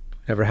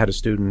 never had a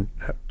student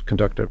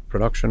conduct a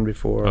production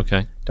before.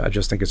 Okay. I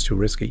just think it's too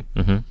risky.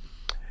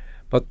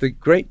 But the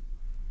great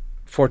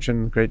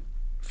fortune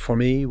for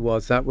me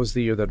was that was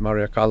the year that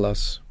Maria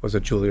Callas was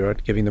at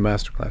Juilliard giving the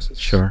master classes.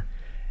 Sure.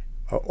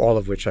 All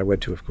of which I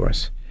went to, of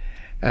course.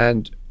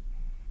 And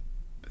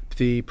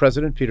the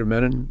president, Peter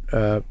Menon,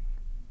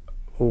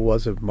 who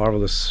was a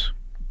marvelous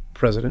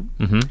president,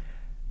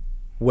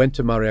 went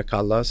to Maria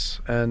Callas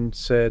and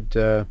said,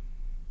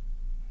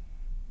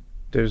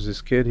 there's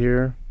this kid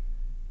here.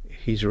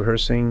 He's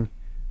rehearsing.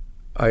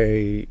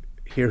 I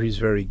hear he's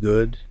very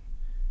good,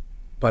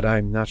 but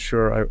I'm not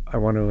sure I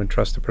want to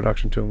entrust the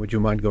production to him. Would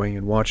you mind going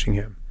and watching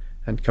him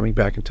and coming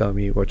back and telling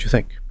me what you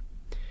think?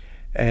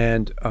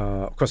 And,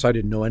 of course, I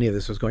didn't know any of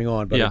this was going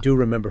on, but I do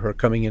remember her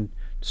coming in,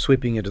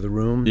 sweeping into the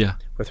room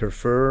with her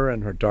fur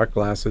and her dark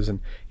glasses. And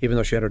even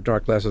though she had her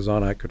dark glasses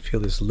on, I could feel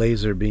this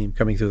laser beam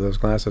coming through those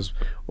glasses,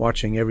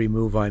 watching every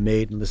move I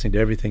made and listening to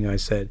everything I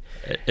said.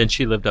 And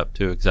she lived up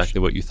to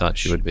exactly what you thought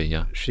she would be,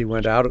 yeah. She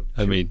went out,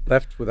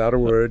 left without a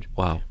word.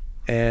 Wow.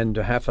 And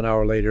a half an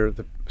hour later,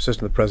 the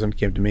assistant of the president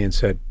came to me and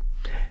said,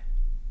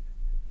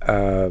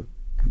 you're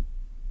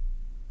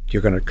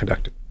going to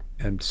conduct it.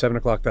 And 7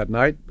 o'clock that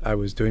night, I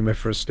was doing my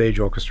first stage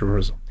orchestra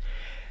rehearsal.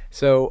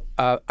 So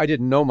I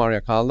didn't know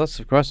Maria Callas.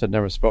 Of course, I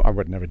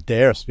would never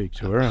dare speak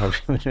to her,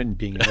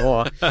 being in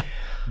awe.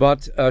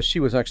 But she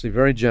was actually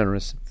very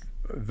generous,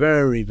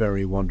 very,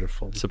 very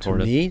wonderful.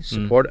 Supportive. To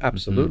me,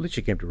 absolutely.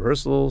 She came to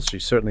rehearsals. She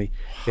certainly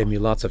gave me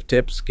lots of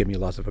tips, gave me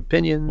lots of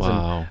opinions.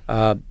 Wow.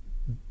 And,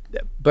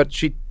 but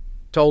she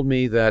told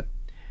me that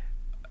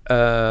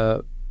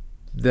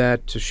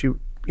she,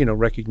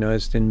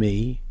 recognized in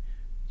me.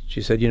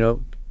 She said,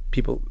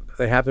 people,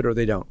 they have it or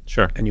they don't.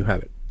 Sure. And you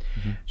have it.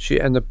 She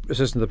and the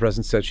assistant of the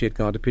president said she had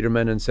gone to Peter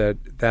Menon and said,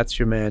 that's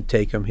your man,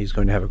 take him, he's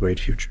going to have a great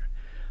future.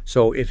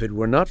 So if it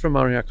were not for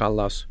Maria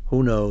Callas,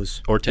 who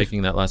knows? Or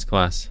taking that last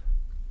class.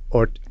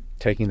 Or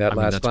taking that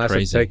last class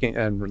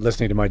and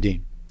listening to my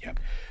dean. Yeah.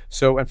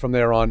 So, and from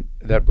there on,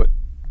 that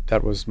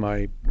was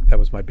my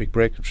big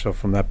break. So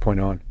from that point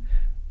on,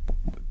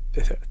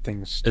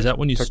 things. Is that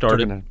when you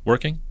started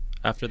working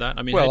after that?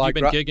 I mean, Well, had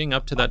you been gigging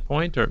up to that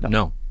point, or nothing?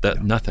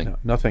 No,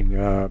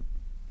 nothing.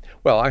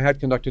 Well, I had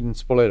conducted in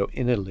Spoleto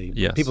in Italy.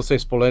 Yes. People say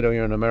Spoleto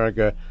here in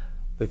America.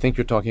 They think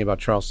you're talking about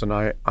Charleston.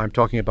 I'm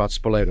talking about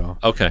Spoleto,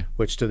 Okay.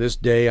 which to this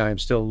day I am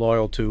still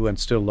loyal to and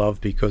still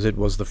love because it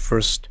was the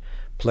first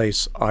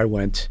place I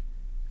went.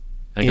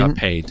 And got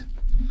paid.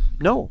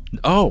 No,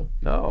 Oh.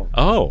 no.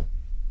 Oh.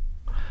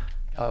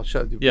 I'll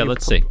show you. Yeah,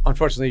 let's see.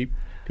 Unfortunately,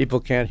 people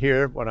can't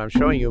hear what I'm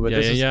showing you, but Yeah,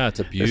 this it's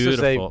a this beautiful. is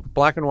a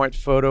black and white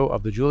photo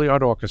of the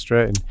Juilliard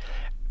Orchestra,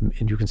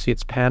 and you can see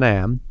it's Pan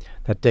Am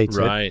that dates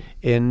Right.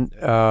 it in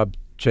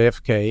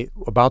JFK,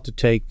 about to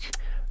take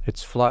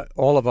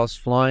all of us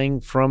flying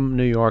from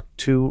New York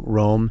to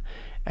Rome,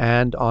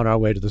 and on our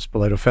way to the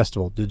Spoleto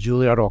Festival. The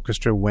Juilliard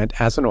Orchestra went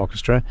as an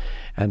orchestra,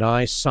 and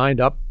I signed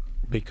up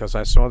because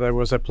I saw there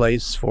was a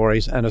place for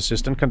an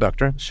assistant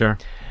conductor. Sure.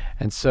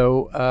 And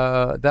so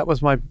that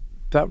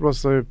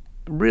was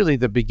really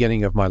the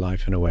beginning of my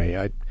life in a way.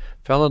 I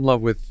fell in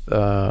love with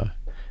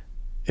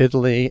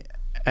Italy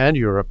and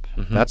Europe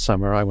that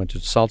summer. I went to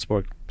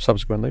Salzburg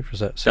subsequently for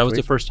 6 That was the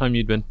weeks. first time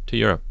you'd been to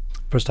Europe.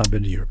 First time I've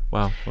been to Europe.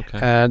 Wow. Okay.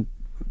 And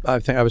I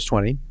think I was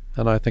 20,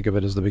 and I think of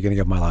it as the beginning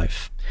of my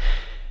life.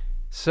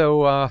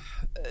 So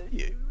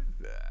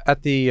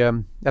at the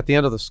end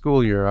of the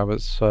school year, I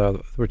was,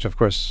 which of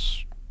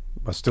course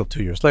was still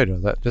 2 years later.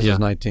 This Yeah. is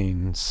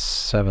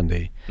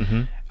 1970.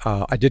 Mm-hmm.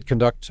 I did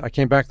conduct. I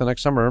came back the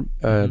next summer.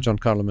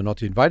 Giancarlo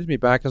Menotti invited me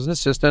back as an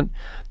assistant.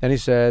 Then he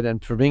said,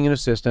 "And for being an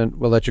assistant,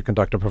 we'll let you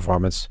conduct a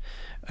performance."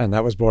 And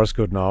that was Boris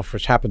Godunov,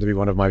 which happened to be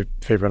one of my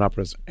favorite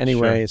operas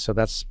anyway. Sure. So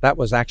that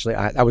was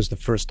the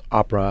first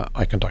opera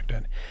I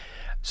conducted.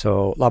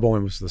 So La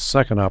Boheme was the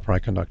second opera I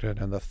conducted,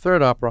 and the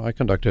third opera I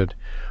conducted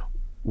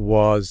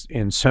was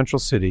in Central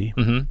City,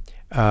 in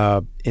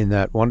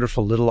that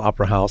wonderful little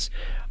opera house.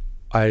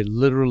 I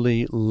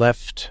literally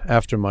left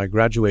after my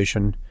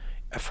graduation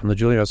from the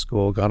Juilliard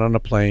School, got on a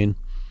plane,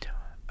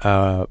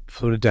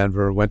 flew to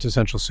Denver, went to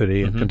Central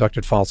City, and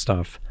conducted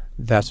Falstaff.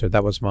 That's it.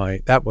 That was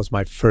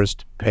my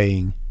first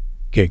paying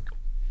gig.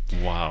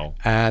 Wow.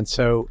 And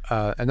so,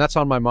 and that's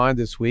on my mind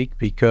this week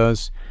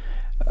because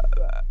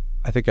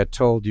I think I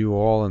told you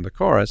all in the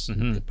chorus,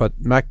 but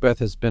Macbeth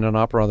has been an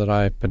opera that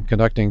I've been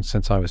conducting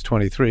since I was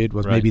 23. It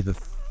was Right. maybe the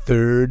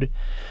third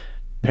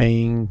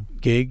paying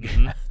gig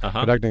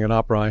conducting an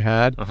opera I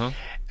had.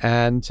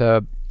 And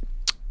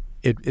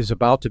it is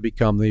about to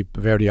become the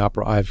Verdi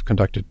opera I've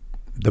conducted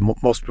the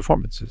most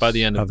performances. By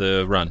the end of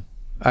the run.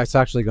 It's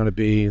actually going to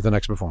be the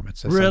next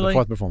performance. It's Really? the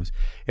fourth performance.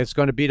 It's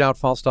going to beat out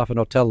Falstaff and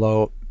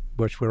Othello,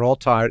 which we're all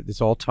tied.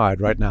 It's all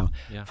tied right now.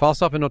 Yeah.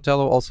 Falstaff and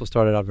Othello also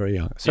started out very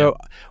young. So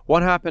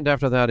what happened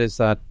after that is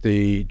that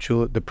the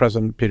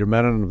president, Peter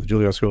Menon of the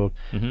Juilliard School,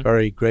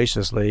 very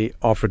graciously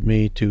offered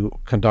me to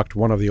conduct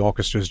one of the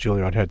orchestras.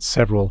 Juilliard had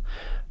several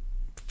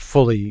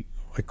fully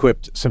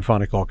equipped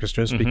symphonic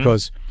orchestras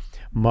because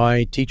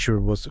my teacher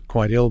was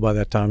quite ill by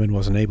that time and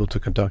wasn't able to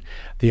conduct.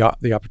 The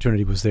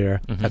opportunity was there,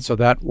 and so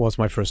that was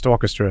my first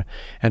orchestra.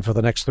 And for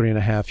the next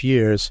 3.5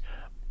 years,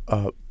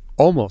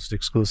 almost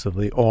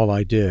exclusively, all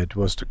I did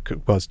was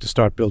to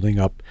start building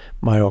up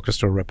my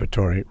orchestral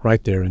repertory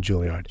right there in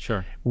Juilliard.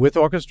 Sure. With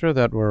orchestra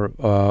that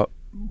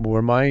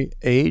were my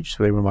age,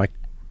 they were my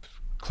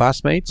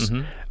classmates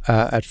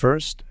at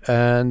first,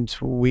 and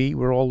we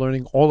were all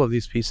learning all of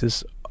these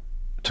pieces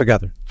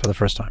together for the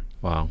first time.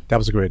 Wow. That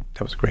was a great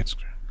experience.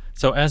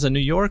 So as a New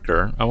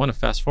Yorker, I want to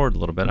fast forward a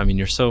little bit. I mean,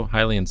 you're so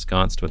highly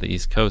ensconced with the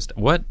East Coast.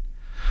 What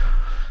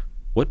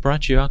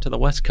brought you out to the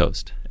West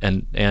Coast?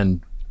 And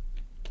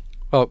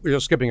Well, you're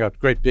skipping a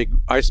great big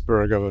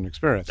iceberg of an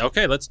experience.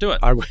 okay, let's do it.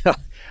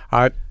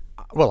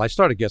 I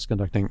started guest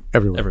conducting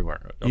everywhere. Everywhere.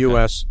 Okay.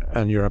 U.S.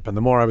 and Europe. And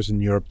the more I was in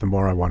Europe, the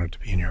more I wanted to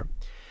be in Europe.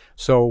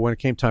 So when it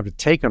came time to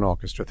take an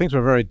orchestra, things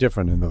were very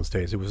different in those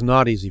days. It was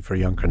not easy for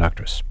young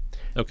conductors.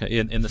 Okay,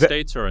 in the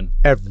States or in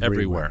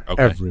Everywhere.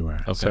 Okay.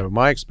 Everywhere. Okay. So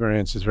my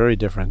experience is very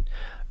different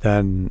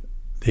than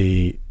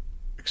the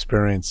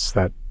experience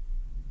that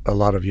a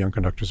lot of young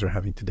conductors are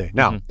having today.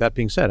 Now, that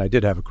being said, I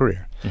did have a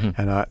career,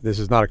 and this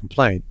is not a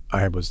complaint.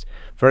 I was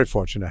very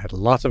fortunate. I had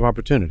lots of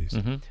opportunities.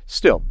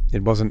 Still,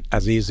 it wasn't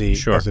as easy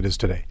as it is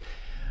today.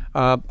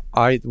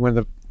 When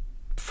the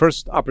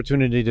first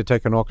opportunity to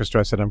take an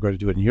orchestra, I said I'm going to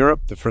do it in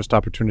Europe. The first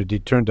opportunity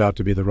turned out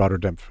to be the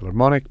Rotterdam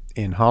Philharmonic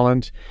in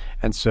Holland,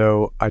 and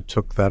so I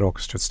took that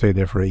orchestra, stayed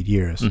there for 8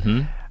 years.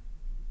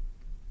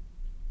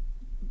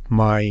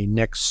 My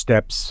next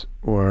steps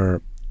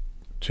were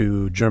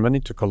to Germany,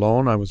 to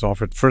Cologne. I was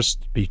offered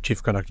first to be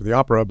chief conductor of the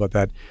opera, but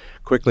that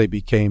quickly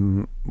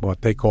became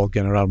what they call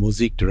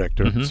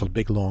Generalmusikdirektor. It's a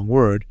big, long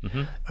word,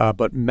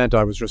 but meant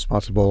I was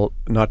responsible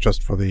not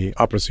just for the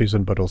opera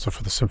season, but also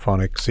for the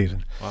symphonic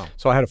season. Wow.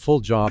 So I had a full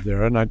job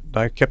there, and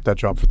I kept that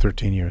job for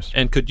 13 years.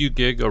 And could you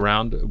gig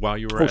around while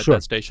you were at sure.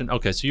 that station?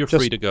 Okay, so you're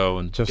free to go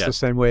and Just get. the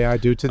same way I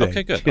do today.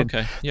 Okay, good.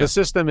 Okay, yeah. The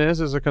system is,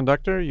 as a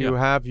conductor, you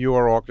have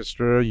your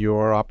orchestra,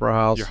 your opera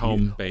house, Your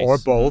home base. or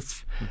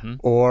both,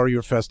 or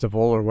your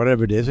festival, or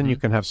whatever it is, and you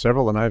can have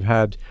several. And I've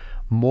had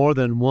more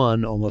than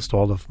one almost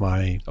all of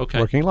my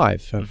working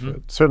life,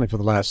 certainly for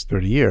the last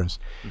 30 years.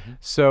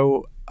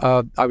 So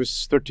I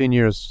was 13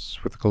 years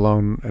with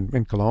Cologne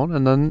in Cologne,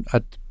 and then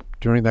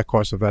during that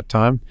course of that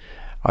time,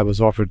 I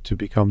was offered to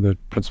become the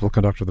principal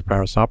conductor of the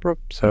Paris Opera.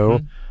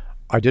 So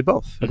I did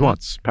both at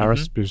once.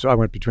 Paris, because I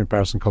went between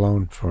Paris and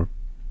Cologne for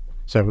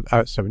 7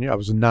 years. I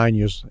was 9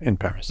 years in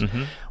Paris.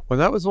 When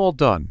that was all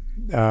done,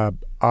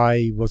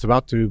 I was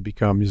about to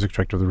become music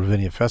director of the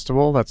Ravinia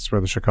Festival. That's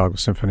where the Chicago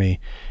Symphony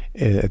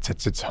it's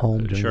its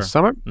home during the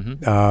summer.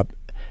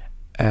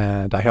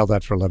 And I held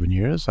that for 11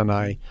 years. And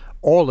I,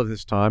 all of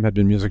this time, had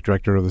been music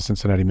director of the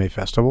Cincinnati May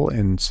Festival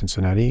in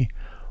Cincinnati,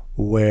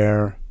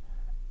 where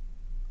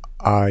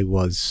I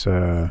was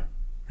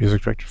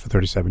music director for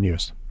 37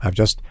 years. I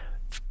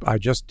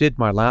just did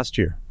my last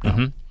year.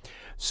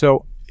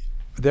 So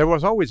there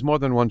was always more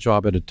than one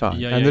job at a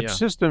time. The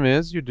system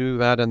is you do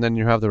that and then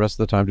you have the rest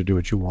of the time to do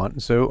what you want.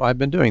 And so I've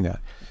been doing that.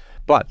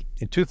 But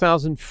in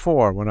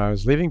 2004, when I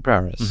was leaving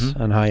Paris,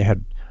 and I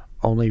had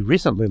only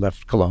recently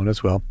left Cologne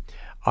as well,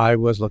 I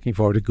was looking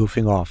forward to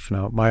goofing off.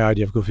 Now, my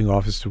idea of goofing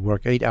off is to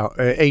work 8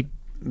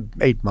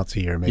 months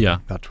a year, maybe,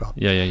 not 12.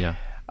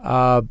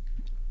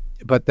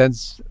 But then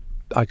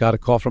I got a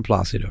call from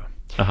Placido.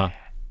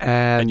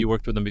 And you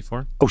worked with him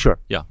before? Oh, sure.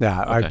 Yeah.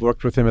 I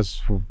worked with him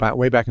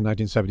way back in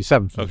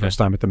 1977 for the first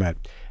time at the Met.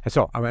 And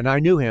so, I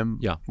knew him.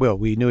 Well,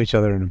 we knew each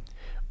other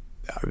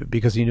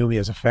because he knew me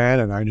as a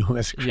fan and I knew him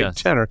as a great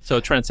tenor. So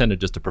it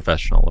transcended just a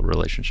professional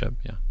relationship.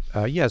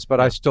 Yes, but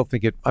I still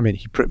think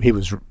he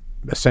was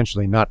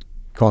essentially not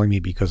calling me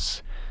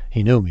because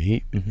he knew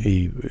me.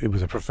 It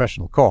was a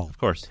professional call. Of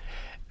course.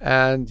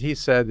 And he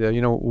said,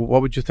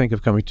 what would you think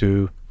of coming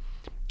to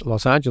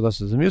Los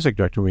Angeles as a music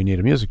director? We need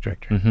a music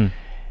director.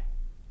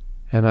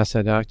 And I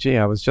said, gee,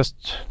 I was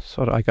just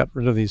I got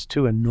rid of these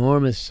 2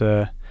 enormous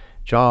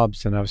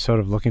jobs, and I was sort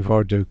of looking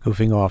forward to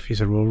goofing off. He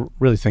said, well,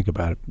 really think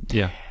about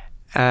it.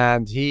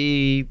 And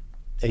he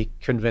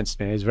convinced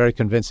me. He's very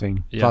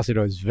convincing.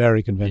 Placido is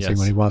very convincing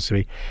when he wants to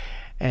be.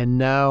 And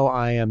now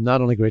I am not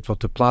only grateful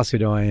to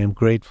Placido, I am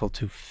grateful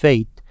to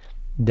fate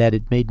that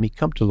it made me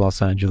come to Los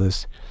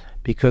Angeles,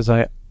 because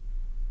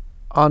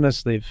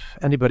honestly, if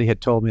anybody had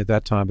told me at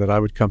that time that I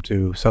would come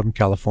to Southern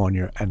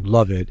California and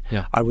love it,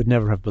 I would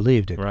never have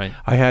believed it.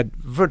 I had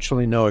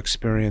virtually no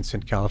experience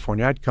in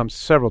California. I'd come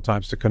several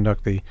times to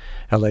conduct the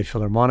LA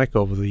Philharmonic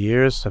over the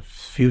years, a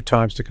few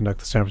times to conduct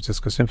the San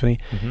Francisco Symphony,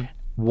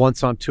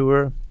 once on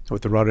tour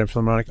with the Rotterdam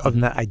Philharmonic. Other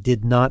than that, I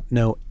did not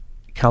know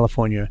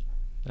California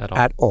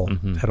at all.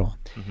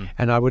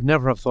 And I would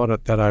never have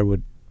thought that I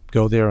would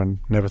go there, and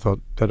never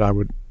thought that I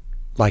would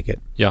like it.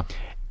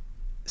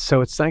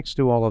 So it's thanks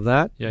to all of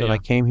that I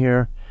came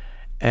here.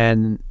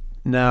 And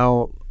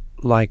now,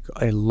 like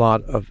a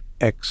lot of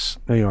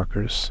ex-New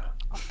Yorkers,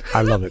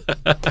 I love it.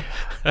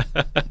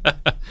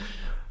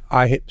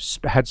 I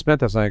had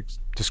spent, as I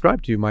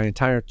described to you, my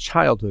entire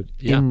childhood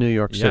in New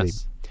York City.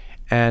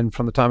 And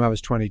from the time I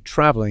was 20,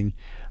 traveling,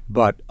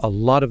 but a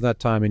lot of that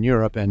time in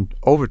Europe, and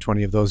over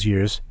 20 of those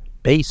years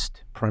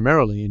based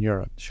primarily in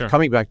Europe.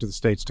 Coming back to the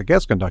States to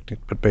guest conduct it,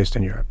 but based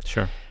in Europe.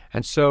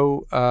 And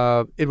so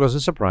it was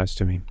a surprise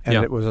to me.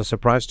 And it was a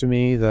surprise to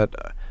me that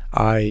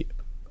I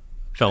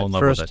fell in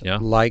love with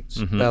it, liked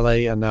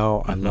ballet, and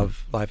now I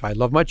love life. I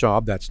love my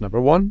job. That's number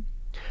one.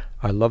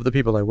 I love the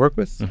people I work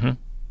with.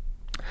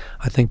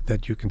 I think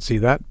that you can see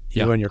that,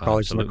 you and your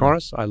colleagues in the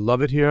chorus. I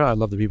love it here. I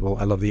love the people.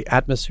 I love the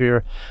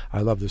atmosphere.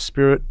 I love the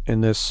spirit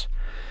in this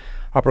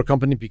opera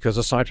company, because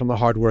aside from the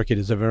hard work, it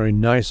is a very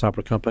nice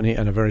opera company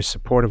and a very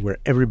supportive, where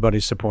everybody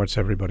supports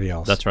everybody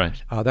else. That's right.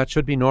 That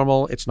should be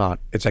normal. It's not.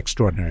 It's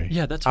extraordinary.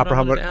 That's what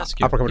I wanted to ask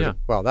you. Opera companies,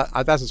 well,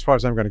 that's as far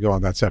as I'm going to go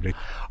on that subject.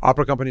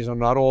 Opera companies are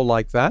not all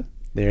like that.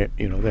 They're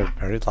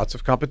very lots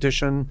of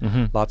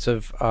competition, lots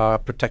of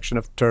protection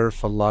of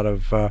turf, a lot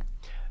of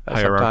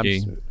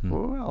hierarchy.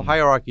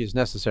 Hierarchy is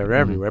necessary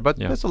everywhere, but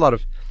there's a lot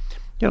of,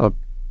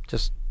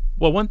 just.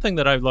 Well, one thing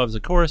that I love as a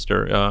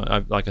chorister,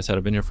 like I said,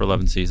 I've been here for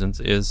 11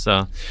 seasons, is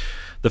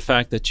the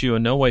fact that you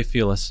in no way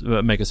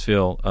make us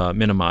feel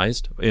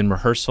minimized in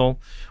rehearsal.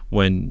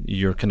 When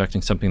you're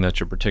conducting something that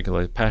you're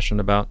particularly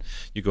passionate about,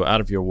 you go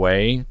out of your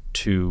way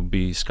to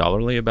be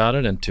scholarly about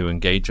it and to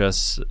engage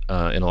us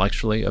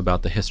intellectually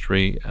about the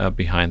history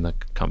behind the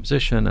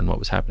composition and what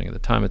was happening at the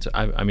time.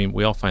 I mean,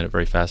 we all find it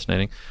very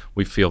fascinating.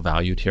 We feel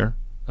valued here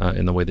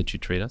in the way that you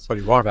treat us. But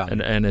you are valued.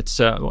 And it's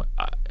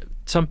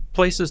some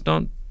places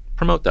don't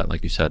promote that,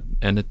 like you said,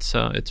 and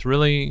it's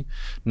really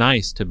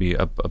nice to be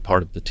a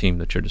part of the team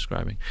that you're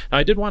describing. Now,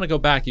 I did want to go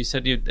back. You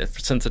said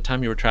since the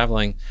time you were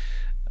traveling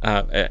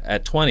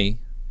at 20,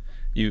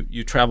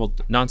 you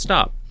traveled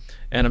nonstop,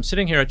 and I'm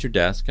sitting here at your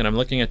desk, and I'm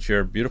looking at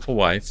your beautiful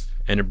wife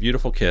and your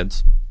beautiful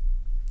kids.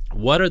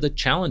 What are the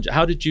challenges?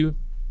 How did you?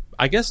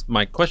 I guess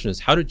my question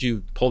is, how did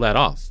you pull that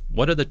off?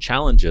 What are the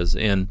challenges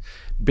in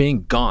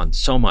being gone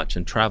so much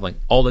and traveling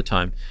all the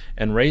time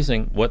and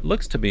raising what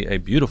looks to be a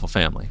beautiful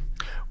family?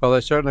 Well,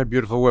 they're certainly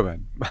beautiful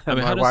women.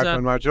 My wife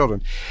and my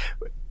children.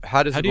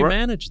 How do you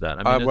manage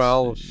that? I mean,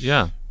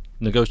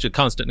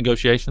 constant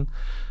negotiation.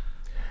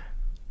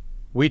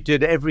 We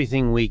did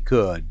everything we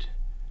could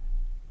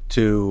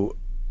to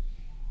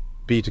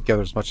be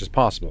together as much as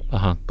possible.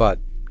 Uh-huh. But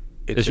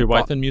Is your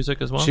wife in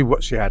music as well?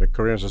 She had a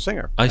career as a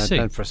singer. I see.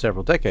 And for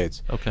several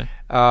decades. Okay.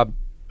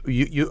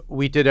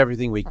 We did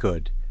everything we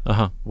could.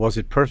 Uh-huh. Was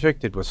it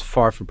perfect? It was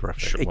far from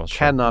perfect. Sure, It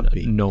cannot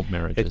be. No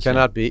marriages. It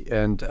cannot be.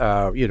 And,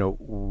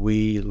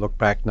 we look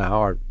back now.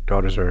 Our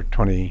daughters are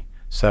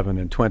 27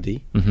 and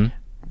 20.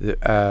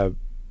 Mm-hmm.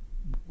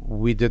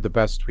 We did the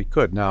best we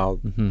could. Now,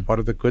 what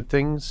are the good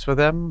things for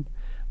them?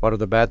 What are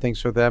the bad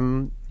things for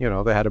them?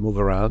 They had to move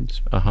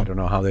around. I don't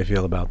know how they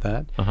feel about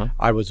that.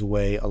 I was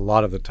away a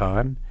lot of the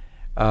time.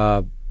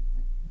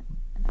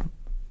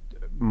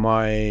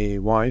 My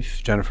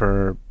wife,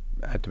 Jennifer,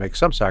 had to make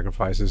some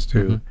sacrifices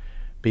to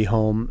be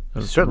home.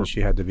 Certainly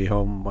she had to be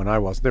home when I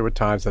wasn't. There were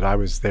times that I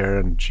was there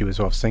and she was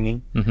off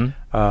singing.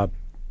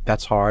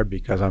 That's hard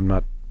because I'm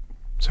not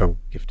so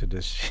gifted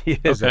as she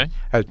is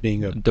at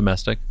being a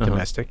domestic.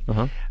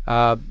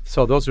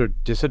 So those are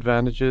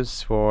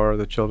disadvantages for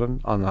the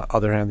children. On the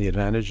other hand, the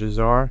advantages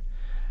are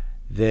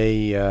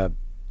they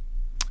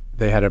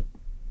had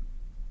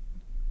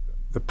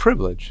the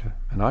privilege,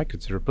 and I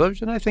consider a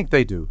privilege, and I think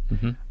they do,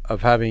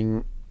 of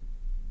having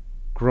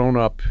grown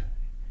up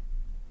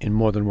in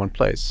more than one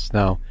place.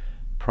 Now,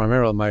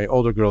 primarily, my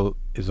older girl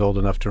is old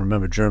enough to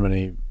remember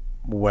Germany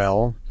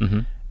well.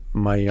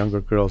 My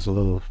younger girl's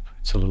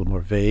it's a little more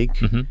vague.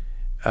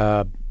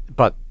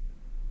 But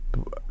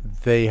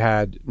they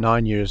had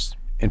 9 years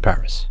in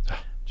Paris.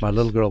 My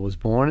little girl was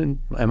born in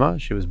Emma.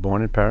 She was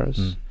born in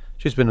Paris.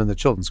 She's been in the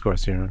children's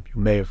course here.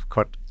 You may have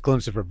caught a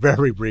glimpse of her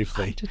very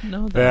briefly. I didn't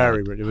know that.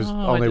 Very briefly. It was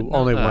only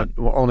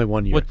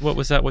 1 year. What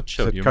was that? What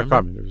show? Do you remember?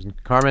 Carmen. It was in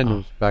Carmen. It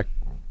was back.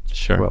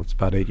 Sure. Well, it's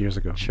about 8 years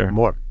ago. Sure.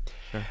 More.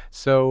 Sure.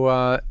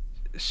 So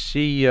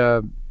she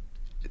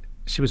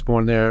was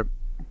born there.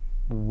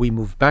 We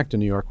moved back to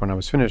New York when I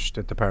was finished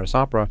at the Paris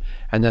Opera,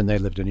 and then they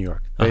lived in New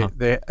York.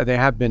 They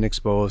have been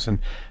exposed, and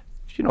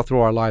through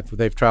our life,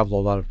 they've traveled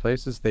a lot of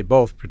places. They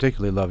both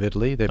particularly love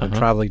Italy. They've been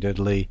traveling to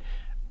Italy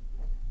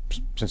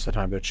since the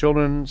time they're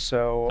children.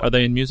 So are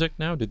they in music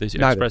now? Did they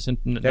express?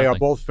 They are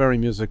both very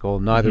musical.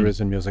 Neither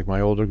is in music.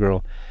 My older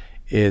girl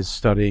is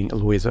studying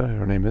Louisa.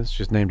 Her name is.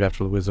 She's named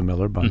after Louisa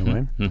Miller, by the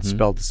way. It's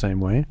spelled the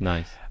same way.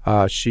 Nice.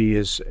 She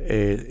is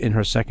in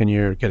her second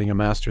year, getting a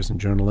master's in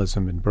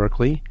journalism in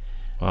Berkeley.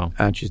 Wow.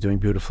 And she's doing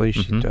beautifully.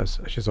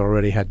 She's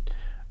already had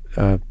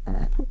a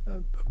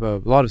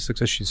lot of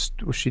success.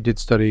 She did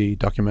study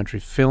documentary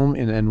film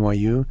in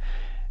NYU,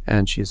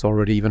 and she's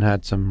already even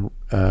had some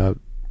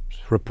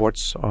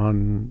reports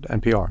on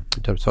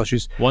NPR. So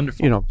she's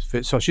wonderful.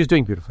 So she's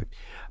doing beautifully.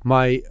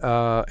 My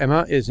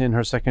Emma is in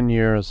her second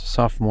year as a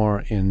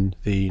sophomore in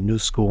the New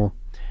School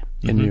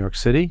in New York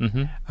City.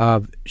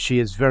 She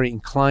is very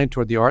inclined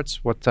toward the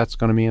arts. What that's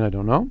going to mean, I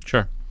don't know.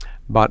 Sure.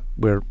 But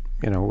we're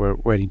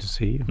waiting to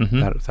see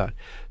that.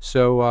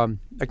 So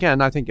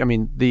again, I think,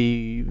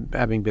 the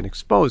having been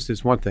exposed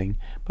is one thing,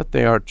 but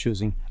they are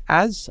choosing,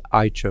 as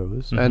I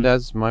chose, and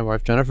as my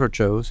wife Jennifer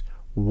chose,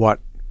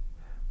 what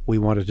we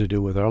wanted to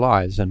do with our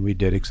lives, and we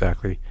did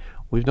exactly.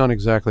 We've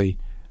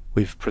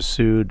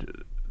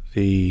pursued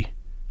the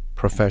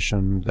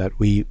profession that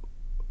we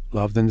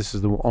loved, and this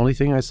is the only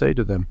thing I say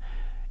to them: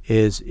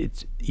 is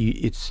it's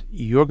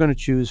you're going to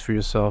choose for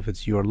yourself.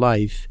 It's your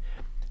life.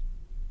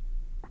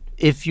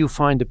 If you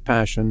find a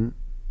passion,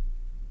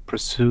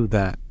 pursue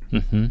that.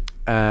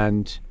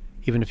 And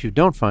even if you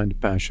don't find a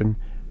passion,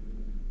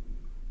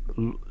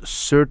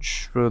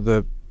 search for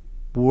the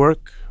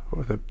work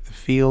or the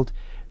field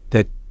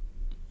that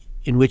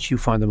in which you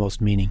find the most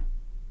meaning.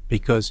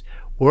 Because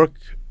work,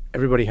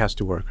 everybody has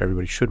to work.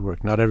 Everybody should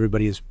work. Not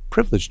everybody is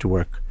privileged to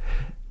work.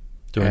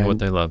 Doing what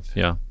they love,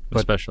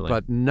 especially.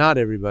 But not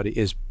everybody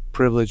is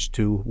privileged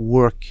to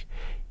work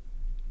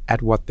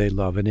at what they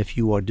love. And if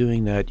you are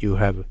doing that, you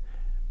have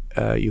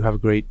a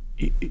great.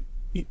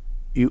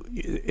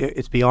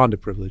 It's beyond a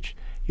privilege.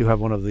 You have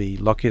one of the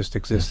luckiest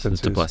existences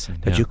it's a blessing,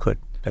 that you could.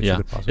 That you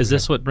could possibly Is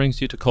this have. what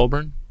brings you to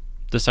Colburn?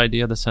 This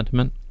idea, the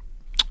sentiment?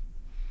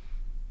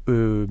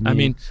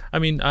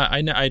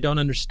 I don't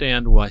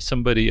understand why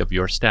somebody of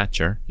your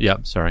stature,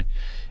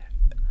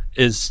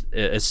 is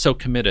so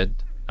committed.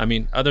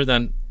 Other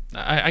than,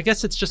 I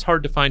guess it's just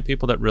hard to find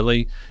people that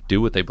really do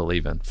what they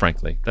believe in.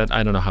 Frankly, that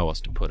I don't know how else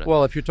to put it.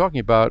 Well, if you're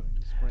talking about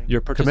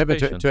your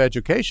commitment to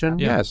education,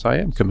 yes, I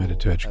am committed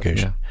to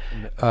education,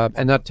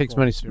 and that takes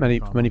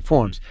many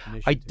forms.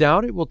 I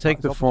doubt it will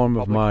take the form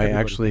of my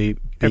actually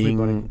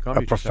being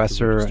a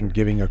professor and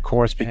giving a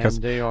course,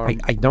 because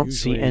I don't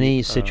see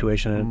any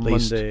situation, at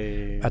least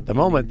at the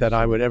moment, that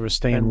I would ever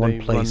stay in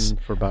one place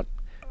for about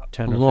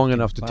long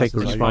enough to take the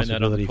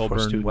responsibility for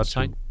students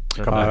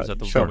Is that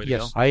the Sure. way to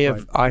Yes, go? I have.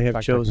 Right. I In have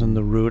fact, chosen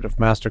the route of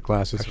master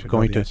classes, of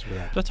going to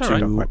That's to all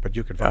right. Right, but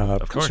you could follow.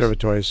 Of course.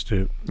 conservatories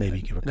to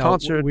maybe give a Now,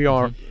 concert. we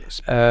are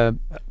and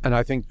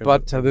I think,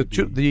 but it would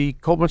be the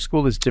Colburn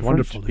School is different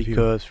wonderful if you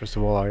because, first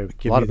of all, I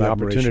give lot me of the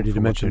admiration opportunity for to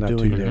what mention you're that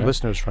to doing your there.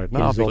 listeners right It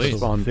now. is Because also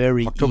it's on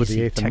very October easy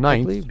the 8th and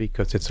technically 9th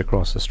because it's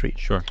across the street.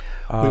 Sure.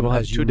 We will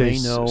have as you 2 may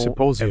days know,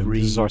 symposium.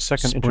 every This is our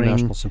second spring,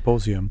 international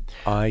symposium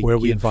I where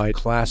we give invite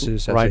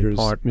classes as writers, a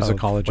part of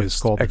musicologists, what's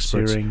called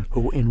experts the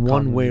who, in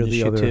one way or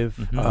the other,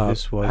 initiative.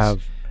 this was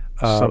have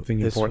something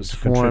this important was to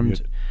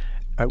formed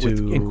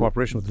contribute in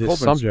cooperation with this this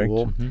subject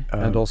school,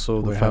 and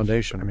also the we have,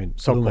 foundation. I mean,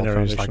 so-called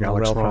luminaries foundation, like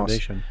Alex Morrell Ross,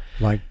 Foundation,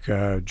 like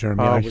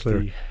Jeremy with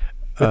Eichler,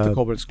 the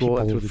Colbert School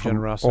and through the from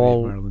generosity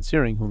all of Marilyn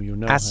Searing, whom you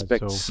know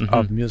aspects has so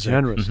of music,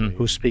 generously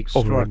who speak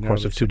over a extraordinarily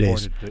course of 2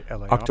 days. supported the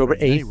LA October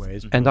Opera in many 8th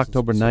ways, and because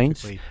October 9th,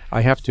 specifically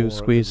I have to for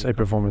squeeze the a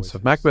performance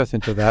of voices Macbeth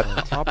into that,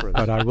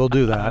 but I will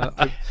do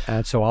that.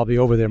 And so I'll be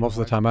over there most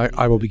of the time.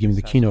 I will be giving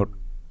the keynote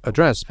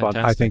address, but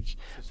I think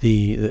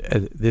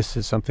this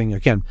is something,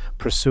 again,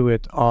 pursue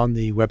it on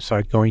the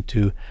website, going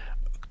to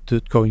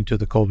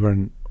the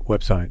Colburn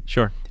website.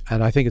 Sure.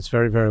 And I think it's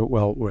very, very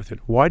well worth it.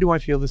 Why do I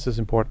feel this is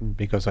important?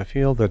 Because I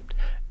feel that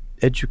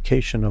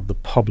education of the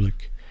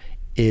public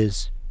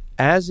is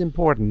as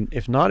important,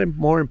 if not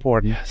more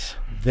important,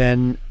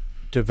 than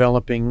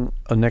developing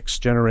a next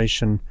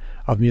generation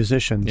of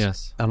musicians.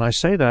 Yes. And I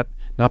say that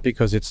not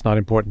because it's not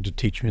important to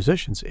teach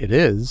musicians. It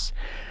is.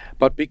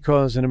 But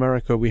because in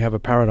America we have a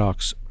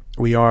paradox.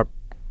 We are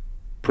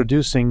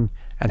producing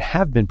and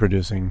have been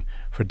producing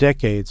for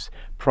decades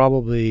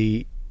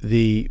probably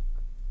the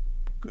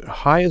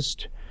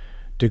highest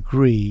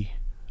degree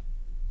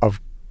of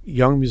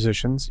young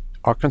musicians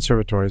are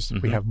conservatories.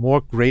 We have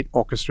more great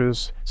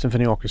orchestras,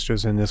 symphony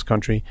orchestras in this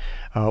country,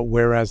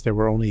 whereas there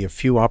were only a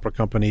few opera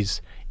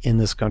companies in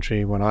this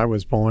country when I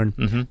was born.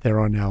 There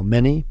are now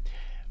many.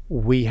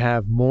 We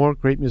have more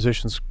great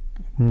musicians,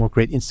 more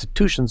great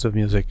institutions of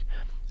music,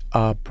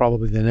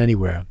 probably than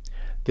anywhere.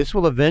 This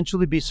will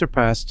eventually be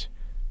surpassed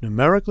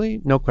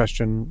numerically, no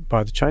question,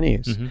 by the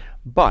Chinese.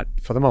 But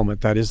for the moment,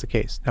 that is the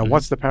case. Now,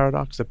 what's the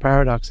paradox? The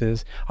paradox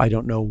is I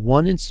don't know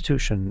one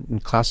institution in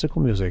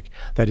classical music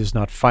that is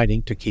not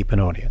fighting to keep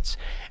an audience.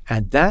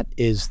 And that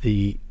is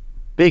the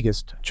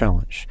biggest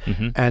challenge.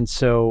 And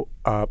so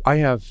I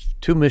have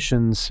 2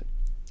 missions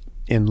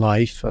in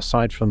life,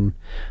 aside from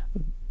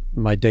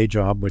my day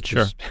job, which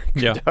is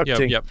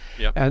conducting.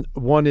 And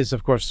one is,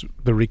 of course,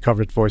 the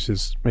Recovered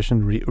Voices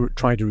mission,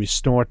 trying to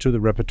restore to the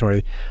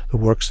repertory the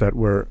works that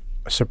were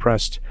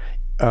suppressed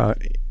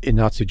in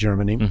Nazi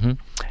Germany.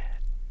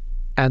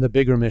 And the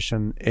bigger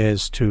mission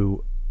is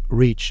to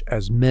reach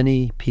as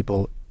many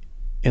people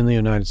in the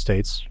United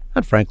States,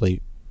 and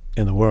frankly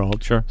in the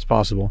world, as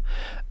possible,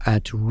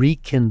 and to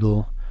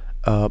rekindle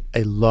a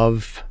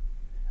love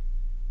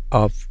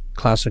of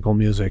classical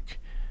music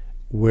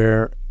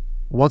where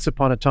once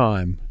upon a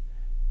time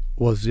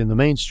was in the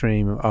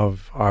mainstream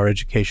of our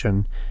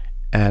education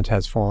and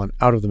has fallen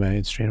out of the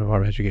mainstream of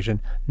our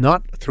education,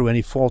 not through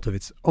any fault of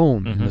its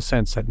own, in the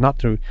sense that not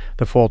through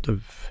the fault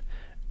of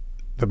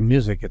the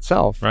music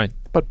itself,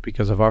 but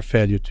because of our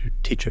failure to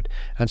teach it.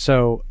 And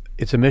so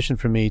it's a mission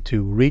for me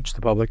to reach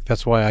the public.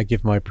 That's why I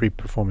give my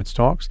pre-performance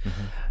talks.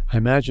 I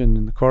imagine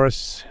in the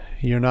chorus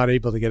you're not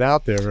able to get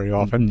out there very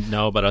often.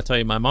 No, but I'll tell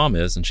you, my mom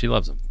is, and she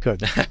loves them.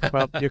 Good.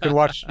 Well, you can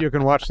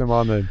watch them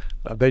on the.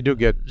 They do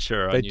get.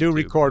 Sure. They do YouTube.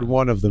 Record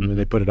one of them and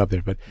they put it up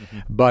there.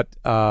 But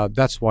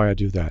that's why I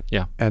do that.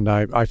 Yeah. And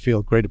I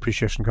feel great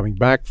appreciation coming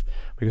back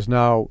because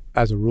now,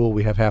 as a rule,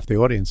 we have half the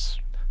audience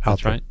out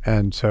That's there. right.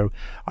 And so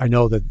I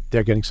know that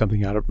they're getting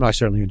something out of it. I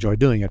certainly enjoy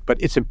doing it, but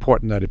it's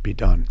important that it be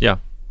done. Yeah.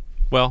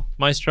 Well,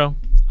 Maestro,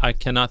 I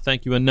cannot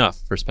thank you enough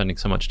for spending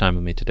so much time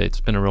with me today.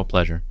 It's been a real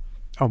pleasure.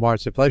 Omar,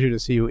 it's a pleasure to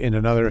see you in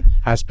another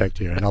aspect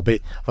here, and I'll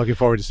be looking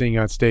forward to seeing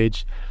you on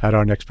stage at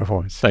our next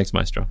performance. Thanks,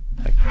 Maestro.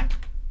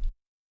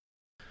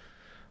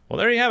 Well,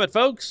 there you have it,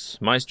 folks.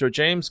 Maestro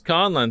James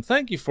Conlon,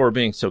 thank you for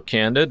being so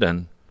candid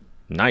and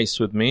nice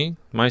with me,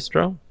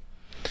 Maestro.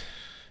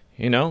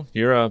 You know,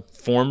 you're a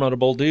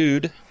formidable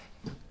dude.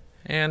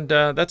 And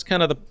that's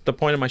kind of the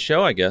point of my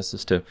show, I guess,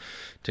 is to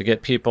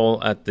get people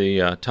at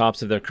the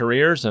tops of their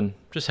careers and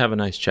just have a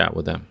nice chat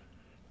with them.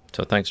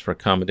 So thanks for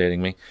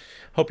accommodating me.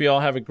 Hope you all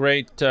have a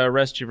great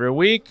rest of your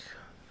week.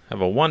 Have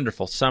a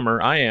wonderful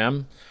summer. I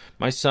am.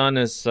 My son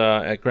is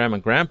at Grandma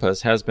and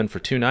Grandpa's, has been for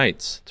 2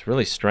 nights. It's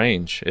really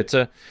strange. It's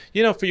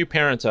for you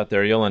parents out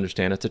there, you'll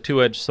understand. It's a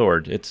two-edged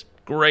sword. It's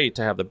great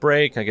to have the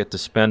break. I get to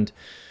spend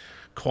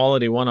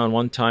quality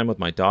one-on-one time with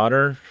my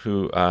daughter,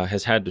 who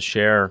has had to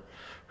share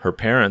her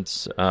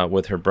parents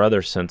with her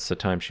brother since the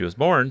time she was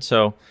born.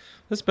 So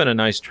this has been a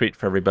nice treat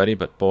for everybody.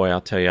 But boy,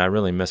 I'll tell you, I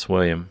really miss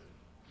William.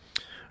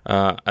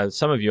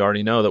 Some of you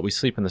already know that we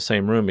sleep in the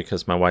same room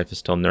because my wife is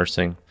still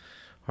nursing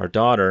our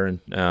daughter, and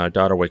our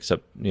daughter wakes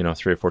up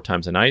 3 or 4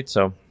 times a night,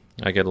 so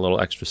I get a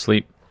little extra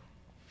sleep.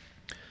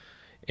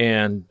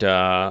 And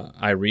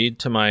I read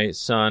to my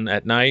son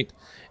at night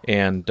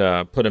and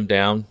put him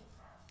down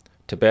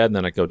to bed, and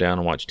then I go down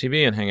and watch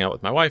TV and hang out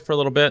with my wife for a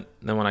little bit.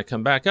 And then when I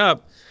come back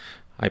up,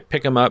 I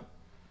pick him up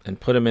and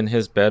put him in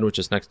his bed, which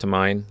is next to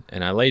mine,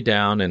 and I lay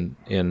down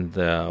in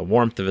the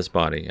warmth of his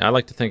body. I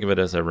like to think of it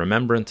as a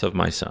remembrance of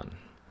my son.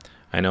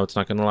 I know it's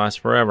not going to last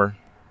forever,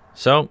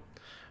 so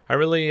I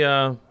really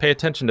pay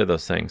attention to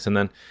those things. And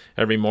then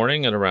every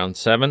morning at around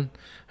 7,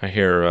 I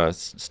hear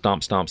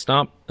stomp, stomp,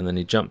 stomp, and then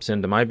he jumps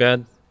into my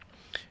bed,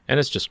 and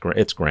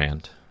it's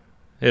grand.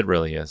 It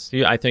really is.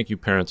 I think you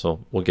parents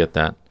will get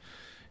that.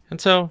 And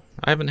so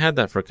I haven't had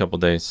that for a couple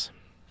days.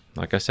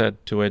 Like I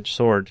said, two-edged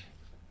sword.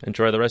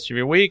 Enjoy the rest of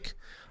your week.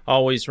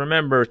 Always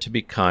remember to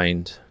be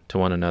kind to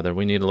one another.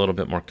 We need a little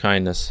bit more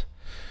kindness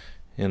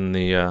in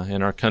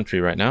our country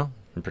right now,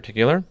 in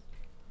particular.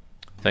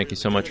 Thank you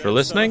so much for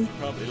listening,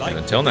 and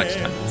until next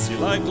time. You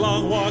like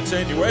long walks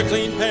and you wear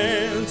clean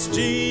pants.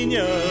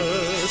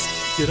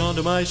 Genius. Get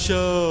onto my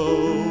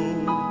show.